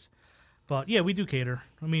the years. But yeah, we do cater.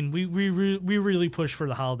 I mean, we really push for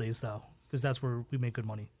the holidays though, because that's where we make good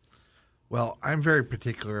money. Well, I'm very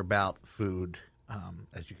particular about food,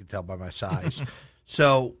 as you can tell by my size.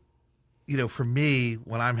 So, for me,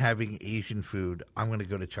 when I'm having Asian food, I'm going to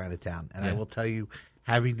go to Chinatown. And I will tell you,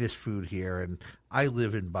 having this food here, and I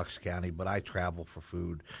live in Bucks County, but I travel for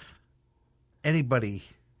food. Anybody,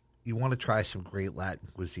 you want to try some great Latin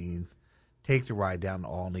cuisine, take the ride down to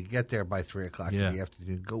Albany, get there by 3 o'clock in the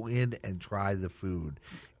afternoon, go in and try the food.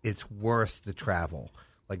 It's worth the travel.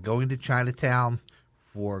 Like going to Chinatown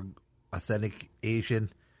for authentic Asian,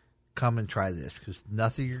 come and try this, because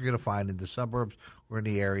nothing you're going to find in the suburbs or in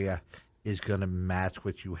the area is going to match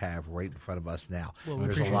what you have right in front of us now. Well,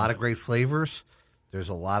 there's a lot of great flavors. There's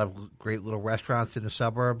a lot of great little restaurants in the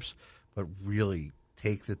suburbs, but really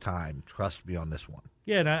take the time. Trust me on this one.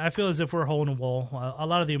 Yeah, and I feel as if we're a hole in the wall. A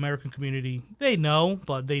lot of the American community, they know,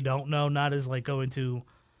 but they don't know. Not as like going to,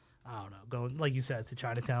 going, like you said, to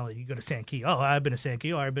Chinatown. Like you go to San Key. Oh, I've been to San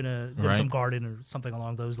Key. Oh, I've been to Dim Sum Garden or something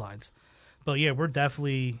along those lines. But yeah, we're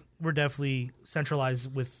definitely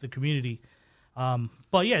centralized with the community.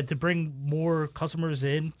 But yeah, to bring more customers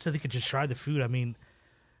in so they could just try the food. I mean,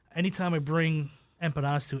 anytime I bring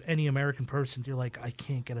empanadas to any American person, you're like, I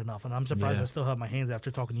can't get enough. And I'm surprised I still have my hands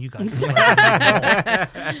after talking to you guys. But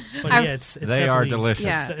yeah, they are delicious.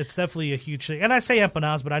 Yeah. It's definitely a huge thing. And I say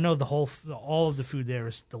empanadas, but I know all of the food there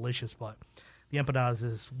is delicious. But the empanadas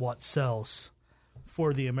is what sells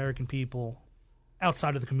for the American people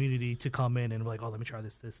outside of the community to come in and be like, oh, let me try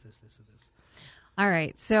this, and this. All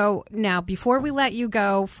right. So now, before we let you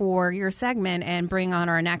go for your segment and bring on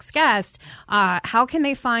our next guest, how can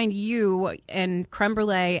they find you in Creme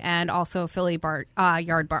Brulee and also Philly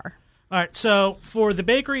Yard Bar? All right. So for the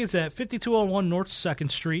bakery, it's at 5201 North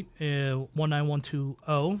 2nd Street,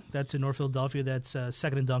 19120. That's in North Philadelphia. That's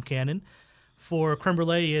 2nd and Duncannon. For Creme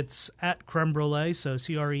Brulee, it's at Creme Brulee. So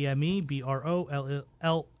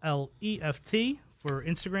CREMEBROLLEFT for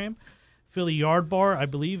Instagram. Philly Yard Bar, I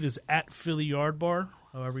believe, is at Philly Yard Bar,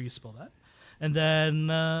 however you spell that. And then,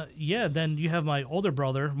 then you have my older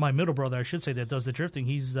brother, my middle brother, I should say, that does the drifting.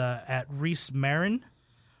 He's at Reese Marin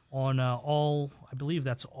on I believe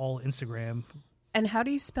that's all Instagram. And how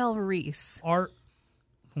do you spell Reese?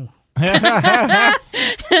 Hey,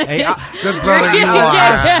 good brother you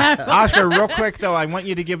are. Oscar, real quick though, I want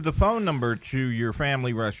you to give the phone number to your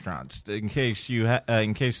family restaurants in case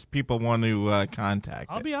in case people want to contact.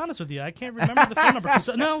 I'll be honest with you, I can't remember the phone number.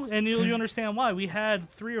 And you'll understand why. We had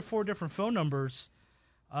 3 or 4 different phone numbers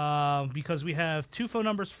because we have 2 phone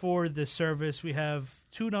numbers for the service. We have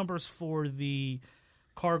 2 numbers for the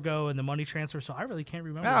cargo and the money transfer, so I really can't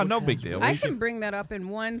remember. Oh, no big deal. I can bring that up in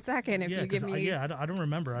 1 second if you give me. I don't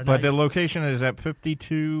remember. But the location is at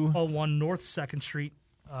 5201 North 2nd Street,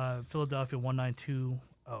 Philadelphia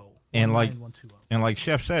 19220. And like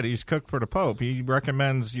Chef said, he's cooked for the Pope. He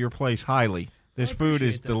recommends your place highly. This food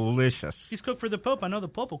is delicious. He's cooked for the Pope. I know the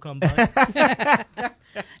Pope will come by.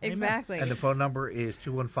 Exactly. And the phone number is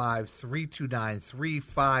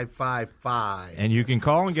 215-329-3555. And you can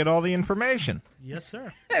call and get all the information. Yes,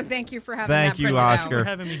 sir. Thank you for having Thank you, Oscar. Thank you for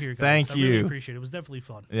having me here, guys. Thank you. I really appreciate it. It was definitely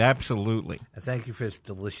fun. Absolutely. And thank you for this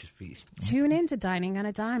delicious feast. Tune in to Dining on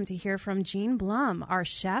a Dime to hear from Gene Blum, our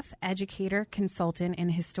chef, educator, consultant,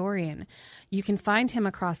 and historian. You can find him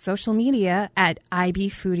across social media at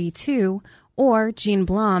IBFoodie2 or Gene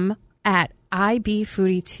Blum at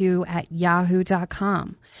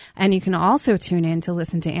ibfoodie2@yahoo.com. And you can also tune in to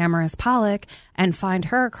listen to Amaris Pollock and find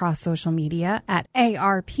her across social media at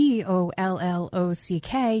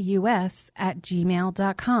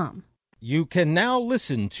ARPOLLOCKUS@gmail.com. You can now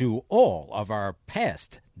listen to all of our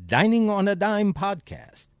past Dining on a Dime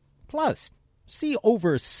podcasts. Plus, see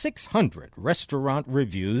over 600 restaurant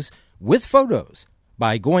reviews with photos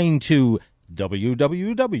by going to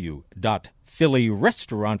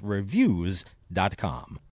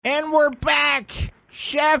www.phillyrestaurantreviews.com. And we're back!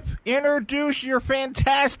 Chef, introduce your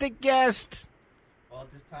fantastic guest. Well,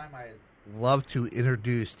 at this time, I'd love to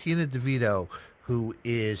introduce Tina DeVito, who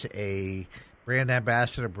is a brand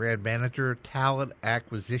ambassador, brand manager, talent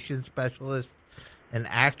acquisition specialist, an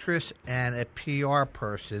actress, and a PR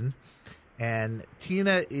person. And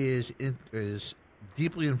Tina is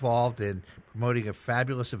deeply involved in promoting a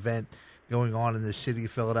fabulous event going on in the city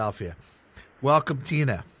of Philadelphia. Welcome,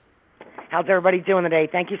 Tina. How's everybody doing today?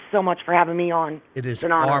 Thank you so much for having me on. It is It's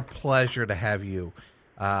an honor. our pleasure to have you.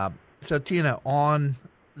 So, Tina, on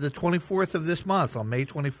the 24th of this month, on May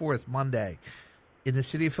 24th, Monday, in the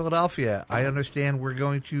city of Philadelphia, I understand we're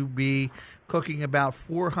going to be cooking about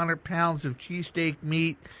 400 pounds of cheesesteak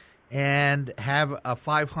meat and have a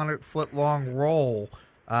 500-foot-long roll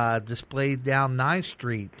displayed down 9th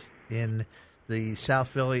Street in the South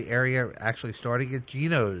Philly area, actually starting at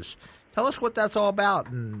Gino's. Tell us what that's all about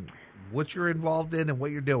and what you're involved in and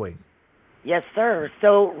what you're doing. Yes, sir.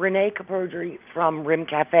 So Rene Capodri from Rim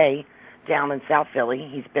Cafe down in South Philly.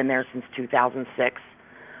 He's been there since 2006.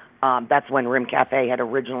 That's when Rim Cafe had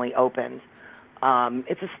originally opened.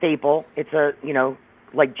 It's a staple. It's a,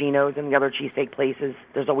 like Gino's and the other cheesesteak places,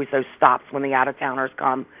 there's always those stops when the out-of-towners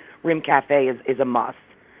come. Rim Cafe is a must.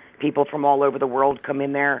 People from all over the world come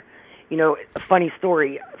in there. A funny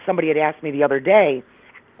story, somebody had asked me the other day,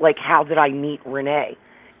 like, how did I meet Rene?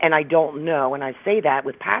 And I don't know, and I say that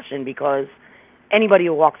with passion because anybody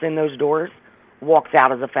who walks in those doors walks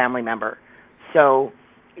out as a family member. So,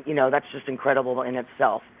 that's just incredible in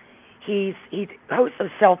itself. He hosts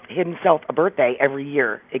himself a birthday every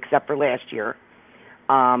year, except for last year,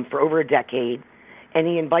 for over a decade, and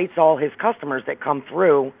he invites all his customers that come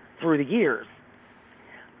through the years.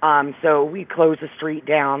 So we close the street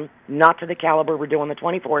down, not to the caliber we're doing the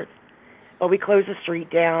 24th, but we close the street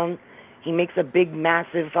down. He makes a big,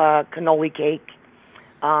 massive cannoli cake.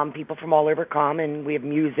 People from all over come, and we have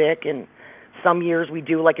music, and some years we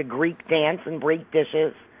do like a Greek dance and break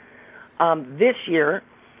dishes. This year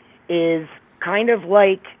is kind of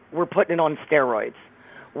like we're putting it on steroids.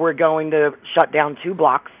 We're going to shut down 2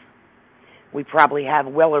 blocks. We probably have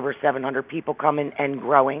well over 700 people coming and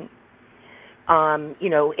growing.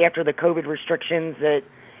 After the COVID restrictions that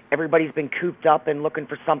everybody's been cooped up and looking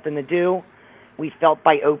for something to do, we felt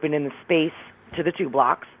by opening the space to the 2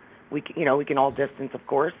 blocks, we can all distance, of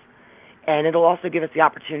course, and it'll also give us the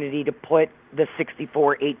opportunity to put the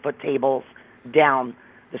 64 8-foot tables down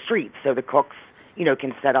the street so the cooks,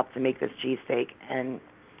 can set up to make this cheesesteak. And,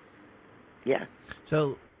 yeah.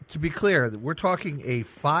 So, to be clear, we're talking a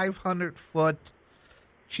 500-foot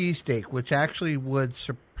cheesesteak, which actually would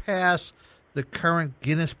surpass the current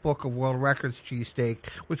Guinness Book of World Records cheesesteak,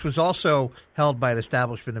 which was also held by an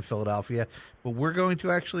establishment in Philadelphia. But we're going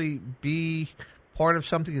to actually be part of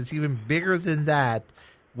something that's even bigger than that,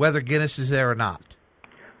 whether Guinness is there or not.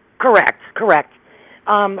 Correct.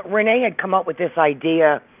 Rene had come up with this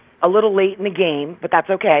idea a little late in the game, but that's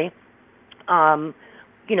okay.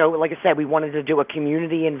 Like I said, we wanted to do a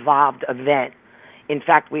community-involved event. In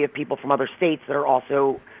fact, we have people from other states that are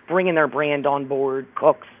also bringing their brand on board,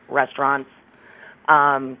 cooks, restaurants.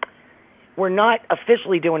 We're not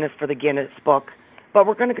officially doing this for the Guinness Book, but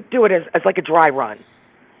we're going to do it as like a dry run.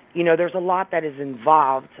 There's a lot that is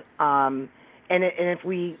involved, and if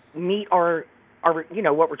we meet our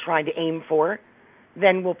what we're trying to aim for,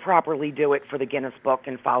 then we'll properly do it for the Guinness Book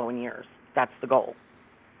in following years. That's the goal.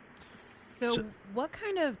 So what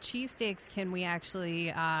kind of cheesesteaks can we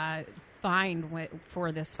actually find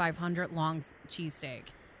for this 500-long cheesesteak?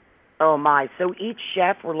 Oh, my. So each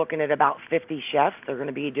chef, we're looking at about 50 chefs. They're going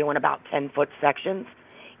to be doing about 10-foot sections.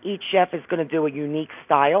 Each chef is going to do a unique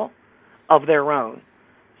style of their own.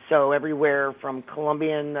 So everywhere from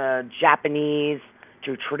Colombian, Japanese,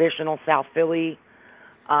 to traditional South Philly.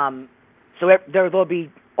 So there'll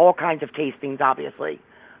be all kinds of tastings, obviously.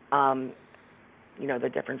 The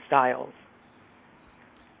different styles.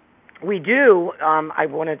 We do, I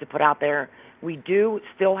wanted to put out there, we do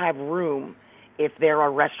still have room if there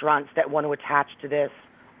are restaurants that want to attach to this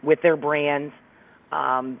with their brands,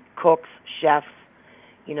 cooks, chefs.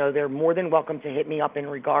 They're more than welcome to hit me up in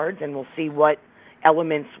regards, and we'll see what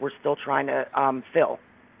elements we're still trying to fill.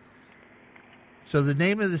 So the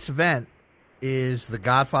name of this event is the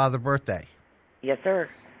Godfather Birthday. Yes, sir.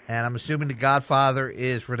 And I'm assuming the Godfather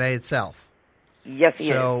is Rene itself. Yes, he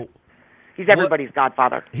is. He's everybody's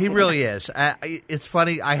godfather. He really is. It's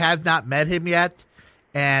funny. I have not met him yet,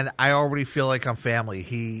 and I already feel like I'm family.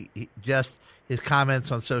 He just his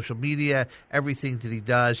comments on social media, everything that he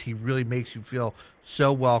does, he really makes you feel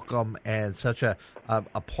so welcome and such a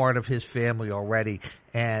part of his family already.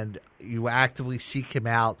 And you actively seek him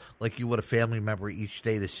out like you would a family member each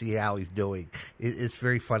day to see how he's doing. It's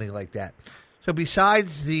very funny like that. So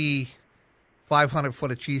besides the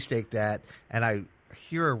 500-foot of cheesesteak and I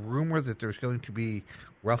hear a rumor that there's going to be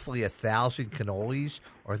roughly 1,000 cannolis.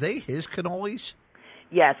 Are they his cannolis?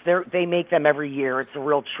 Yes, they make them every year. It's a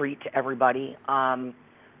real treat to everybody.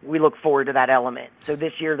 We look forward to that element. So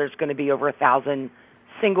this year there's going to be over 1,000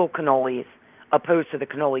 single cannolis. opposed to the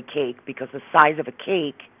cannoli cake, because the size of a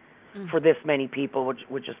cake for this many people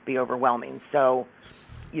would just be overwhelming. So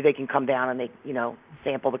they can come down and they,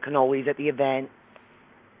 sample the cannolis at the event.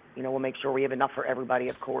 We'll make sure we have enough for everybody,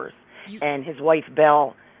 of course. And his wife,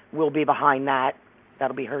 Belle, will be behind that.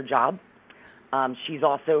 That'll be her job. She's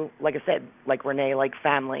also, like I said, like Renee, like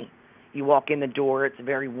family. You walk in the door, it's a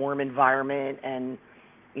very warm environment and,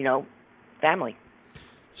 family.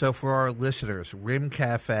 So for our listeners, Rim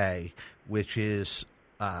Cafe, which is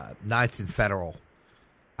 9th and Federal,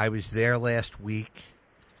 I was there last week.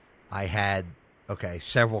 I had,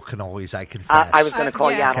 several cannolis, I confess. I was going to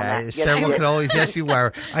call you out on that. Yes, several cannolis. Yes, you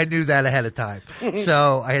were. I knew that ahead of time.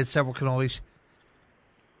 So I had several cannolis.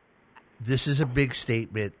 This is a big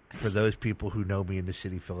statement for those people who know me in the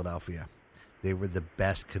city of Philadelphia. They were the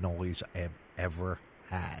best cannolis I have ever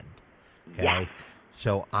had. Okay, yes.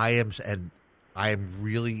 So I am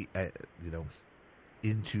really,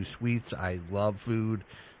 into sweets. I love food.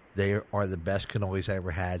 They are the best cannolis I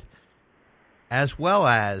ever had, as well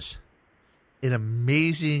as an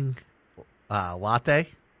amazing latte,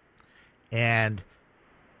 and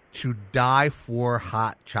to die for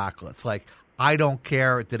hot chocolates. Like, I don't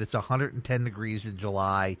care that it's 110 degrees in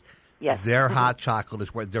July. Yes. Their hot chocolate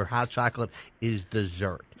is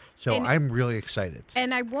dessert. So I'm really excited.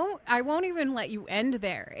 And I won't even let you end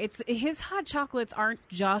there. It's his hot chocolates aren't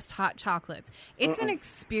just hot chocolates. It's an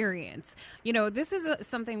experience. This is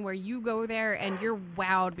something where you go there and you're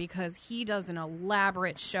wowed because he does an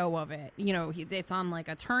elaborate show of it. It's on like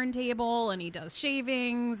a turntable and he does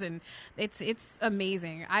shavings and it's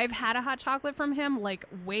amazing. I've had a hot chocolate from him like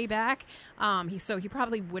way back. He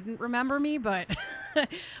probably wouldn't remember me, but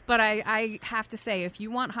but I have to say, if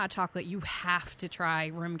you want hot chocolate, you have to try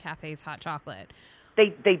Rim Cafe's hot chocolate.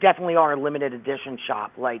 They definitely are a limited edition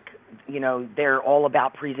shop. Like, they're all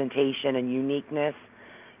about presentation and uniqueness.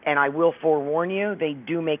 And I will forewarn you, they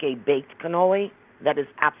do make a baked cannoli that is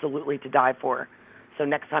absolutely to die for. So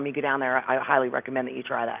next time you go down there, I highly recommend that you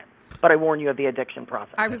try that. But I warn you of the addiction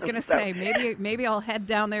process. I was going to say, maybe I'll head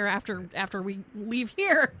down there after we leave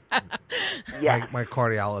here. Yeah. My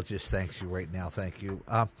cardiologist thanks you right now. Thank you.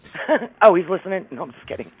 Oh, he's listening? No, I'm just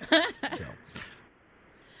kidding.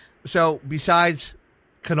 So besides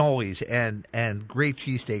cannolis and great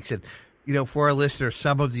cheesesteaks, and for our listeners,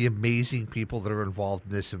 some of the amazing people that are involved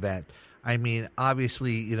in this event. I mean,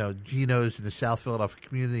 obviously, Gino's in the South Philadelphia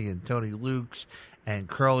community, and Tony Luke's, and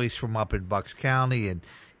Curly's from up in Bucks County, and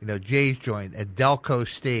Jay's Joint, and Delco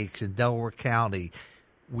Steaks in Delaware County.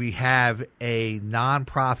 We have a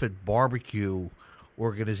nonprofit barbecue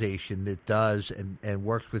organization that does and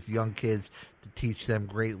works with young kids to teach them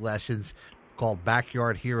great lessons, called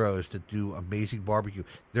Backyard Heroes, that do amazing barbecue.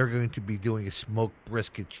 They're going to be doing a smoked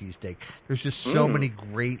brisket cheesesteak. There's just so many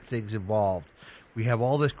great things involved. We have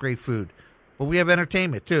all this great food, but we have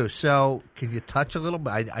entertainment too. So can you touch a little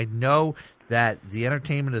bit? I know that the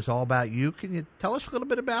entertainment is all about you. Can you tell us a little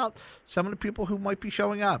bit about some of the people who might be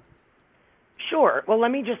showing up? Sure. Well,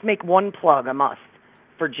 let me just make one plug, a must,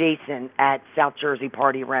 for Jason at South Jersey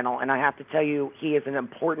Party Rental. And I have to tell you, he is an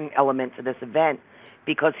important element to this event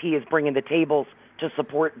because he is bringing the tables to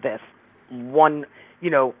support this one,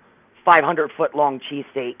 500-foot-long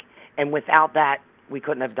cheesesteak. And without that, we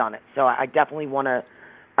couldn't have done it. So I definitely want to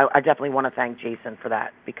thank Jason for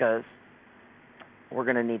that, because we're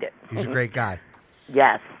going to need it. He's a great guy.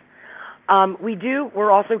 Yes.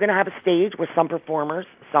 We're also going to have a stage with some performers.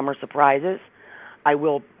 Some are surprises. I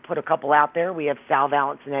will put a couple out there. We have Sal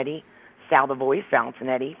Valentinetti, Sal the Voice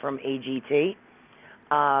Valentinetti from AGT.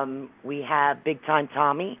 We have Big Time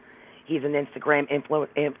Tommy. He's an Instagram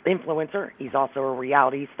influencer. He's also a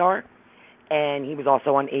reality star. And he was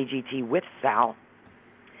also on AGT with Sal.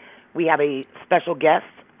 We have a special guest.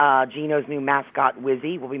 Gino's new mascot,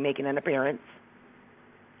 Wizzy, will be making an appearance.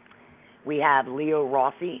 We have Leo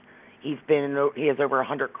Rossi. He has over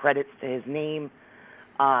 100 credits to his name.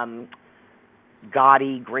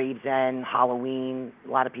 Gotti, Gravesend, Halloween.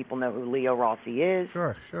 A lot of people know who Leo Rossi is.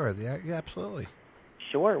 Sure. Yeah, absolutely.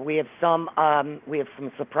 Sure. We have some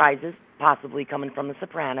surprises possibly coming from The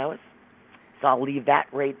Sopranos. So I'll leave that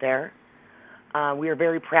right there. We are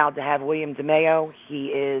very proud to have William DeMeo. He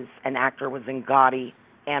is an actor, was in Gotti,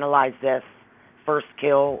 Analyze This, First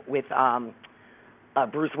Kill with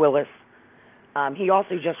Bruce Willis. He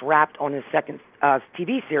also just wrapped on his second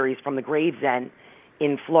TV series from the Gravesend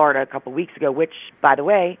in Florida a couple weeks ago, which, by the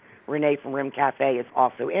way, Renee from Rim Cafe is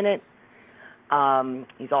also in it.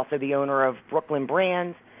 He's also the owner of Brooklyn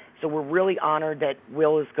Brands. So we're really honored that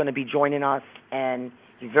Will is going to be joining us, and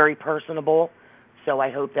he's very personable. So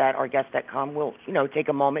I hope that our guests that come will, take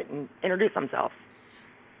a moment and introduce themselves.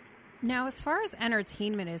 Now, as far as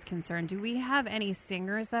entertainment is concerned, do we have any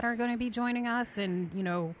singers that are going to be joining us and,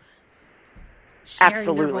 sharing their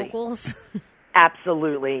Absolutely. vocals?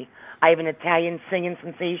 Absolutely. I have an Italian singing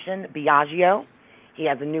sensation, Biagio. He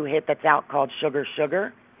has a new hit that's out called Sugar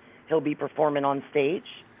Sugar. He'll be performing on stage.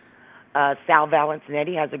 Sal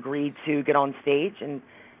Valentinetti has agreed to get on stage and,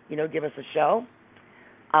 give us a show.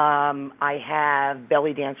 I have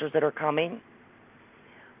belly dancers that are coming.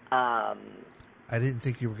 I didn't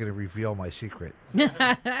think you were going to reveal my secret.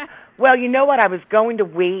 Well, you know what? I was going to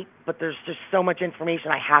wait, but there's just so much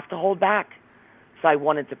information I have to hold back, so I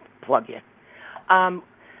wanted to plug you.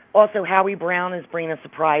 Also, Howie Brown is bringing a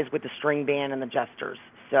surprise with the string band and the Jesters,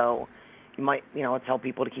 so you might, tell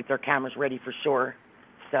people to keep their cameras ready for sure.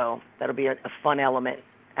 So that'll be a fun element,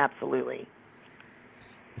 absolutely.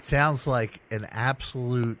 It sounds like an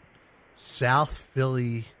absolute South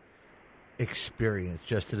Philly experience,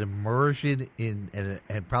 just an immersion in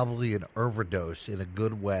and probably an overdose in a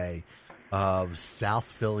good way of South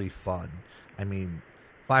Philly fun. I mean,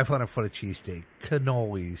 500 foot of cheesesteak,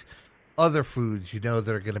 cannolis, other foods that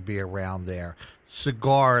are going to be around there,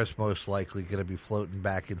 cigars most likely going to be floating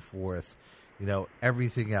back and forth,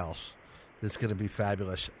 everything else that's going to be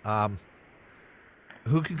fabulous.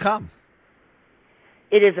 Who can come?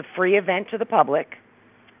 It is a free event to the public.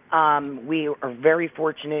 We are very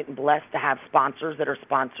fortunate and blessed to have sponsors that are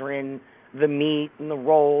sponsoring the meat and the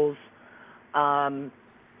rolls.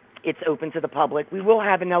 It's open to the public. We will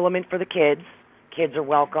have an element for the kids. Kids are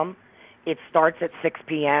welcome. It starts at 6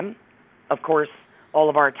 p.m. Of course, all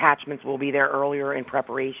of our attachments will be there earlier in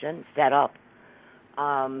preparation, set up.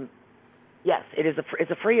 Yes,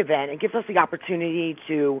 it's a free event. It gives us the opportunity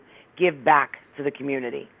to give back to the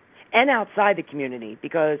community and outside the community,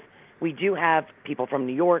 because we do have people from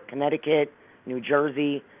New York, Connecticut, New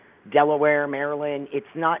Jersey, Delaware, Maryland. It's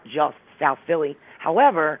not just South Philly.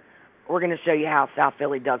 However, we're going to show you how South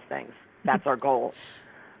Philly does things. That's our goal.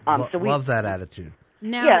 Love that attitude.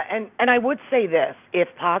 Now, Yeah, and I would say this, if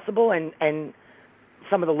possible, and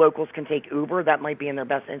some of the locals can take Uber, that might be in their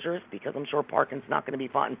best interest, because I'm sure parking's not going to be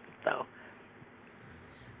fun. So.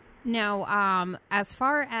 Now, as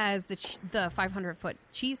far as the 500-foot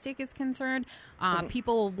cheesesteak is concerned,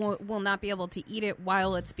 people will not be able to eat it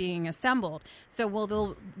while it's being assembled. So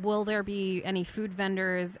will there be any food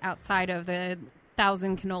vendors outside of the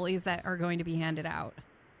 1,000 cannolis that are going to be handed out?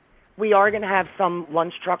 We are going to have some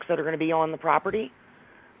lunch trucks that are going to be on the property.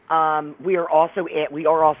 We are also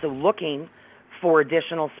looking for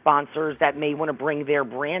additional sponsors that may want to bring their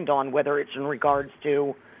brand on, whether it's in regards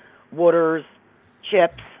to waters,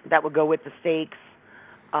 chips that would go with the steaks.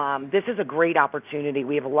 This is a great opportunity.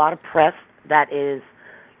 We have a lot of press that is,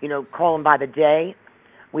 calling by the day.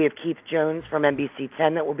 We have Keith Jones from NBC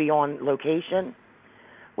 10 that will be on location.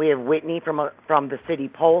 We have Whitney from the City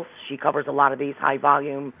Pulse. She covers a lot of these high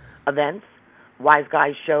volume events. Wise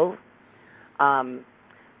Guys Show.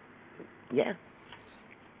 Yeah.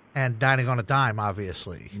 And Dining on a Dime,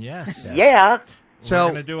 obviously. Yes. Yeah. So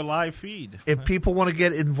we're going to do a live feed. If people want to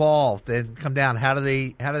get involved and come down, how do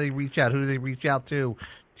they reach out? Who do they reach out to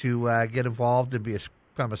get involved and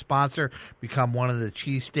become a sponsor, become one of the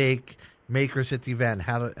cheesesteak makers at the event?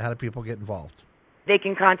 How do people get involved? They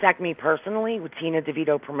can contact me personally with Tina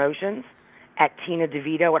DeVito Promotions at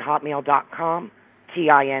tinadevito@hotmail.com,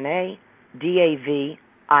 TINADAVIDO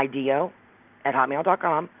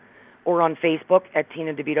 @hotmail.com, or on Facebook at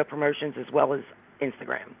Tina DeVito Promotions, as well as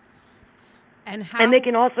Instagram. And they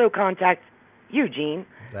can also contact you, Gene,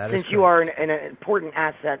 since you are an important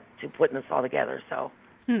asset to putting this all together. So.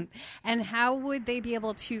 And how would they be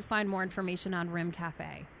able to find more information on Rim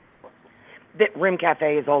Cafe? The Rim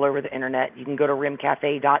Cafe is all over the internet. You can go to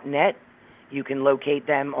rimcafe.net. You can locate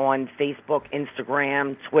them on Facebook,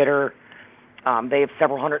 Instagram, Twitter. They have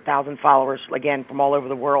several 100,000 followers, again, from all over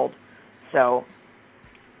the world. So,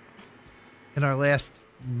 in our last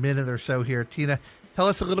minute or so here, Tina, tell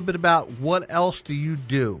us a little bit about what else do you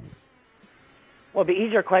do? Well, the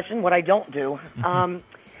easier question, what I don't do.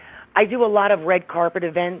 I do a lot of red carpet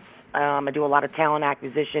events. I do a lot of talent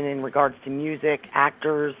acquisition in regards to music,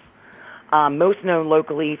 actors. Most known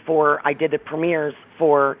locally I did the premieres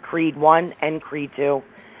for Creed 1 and Creed 2,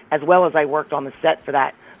 as well as I worked on the set for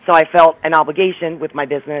that. So I felt an obligation with my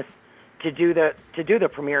business to do the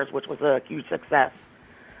premieres, which was a huge success.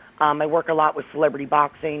 I work a lot with celebrity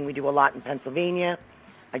boxing. We do a lot in Pennsylvania.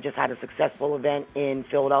 I just had a successful event in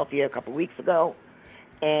Philadelphia a couple weeks ago,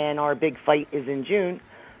 and our big fight is in June.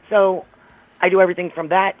 So I do everything from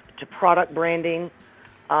that to product branding.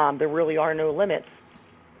 There really are no limits.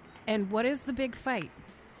 And what is the big fight?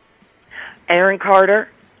 Aaron Carter.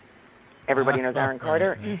 Everybody knows Aaron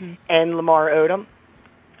Carter. Mm-hmm. And Lamar Odom.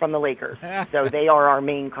 from the Lakers. So they are our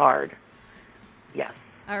main card. Yes.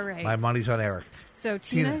 All right. My money's on Eric. So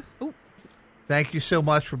Tina, oh, Thank you so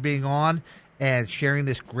much for being on and sharing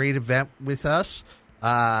this great event with us.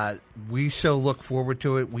 We so look forward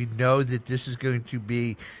to it. We know that this is going to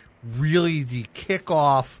be really the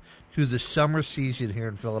kickoff to the summer season here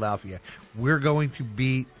in Philadelphia. We're going to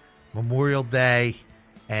beat Memorial Day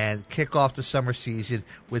and kick off the summer season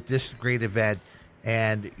with this great event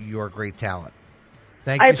and your great talent.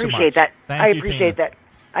 Thank you so much. I appreciate that. Thank I you, appreciate Tina. that.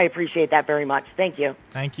 I appreciate that very much. Thank you.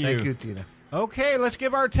 Thank you. Thank you, Tina. Okay, let's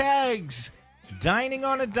give our tags. Dining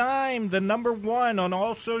on a Dime, the #1 on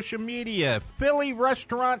all social media.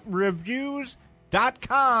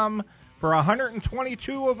 PhillyRestaurantReviews.com for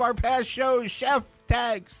 122 of our past shows. Chef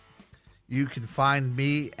tags. You can find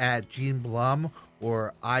me at Gene Blum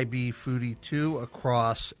or IBFoodie2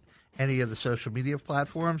 across any of the social media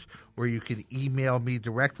platforms, or you can email me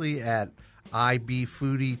directly at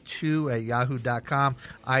ibfoodie2@yahoo.com,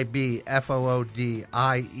 IBFOODIE,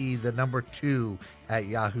 the number 2 at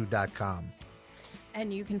yahoo.com.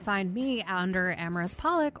 and you can find me under Amaris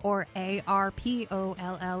Pollock or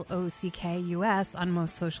ARPOLLOCKUS on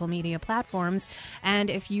most social media platforms. And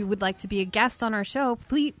if you would like to be a guest on our show,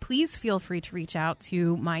 please feel free to reach out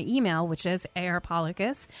to my email, which is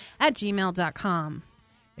arpollocus@gmail.com.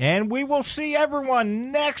 And we will see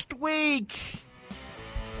everyone next week.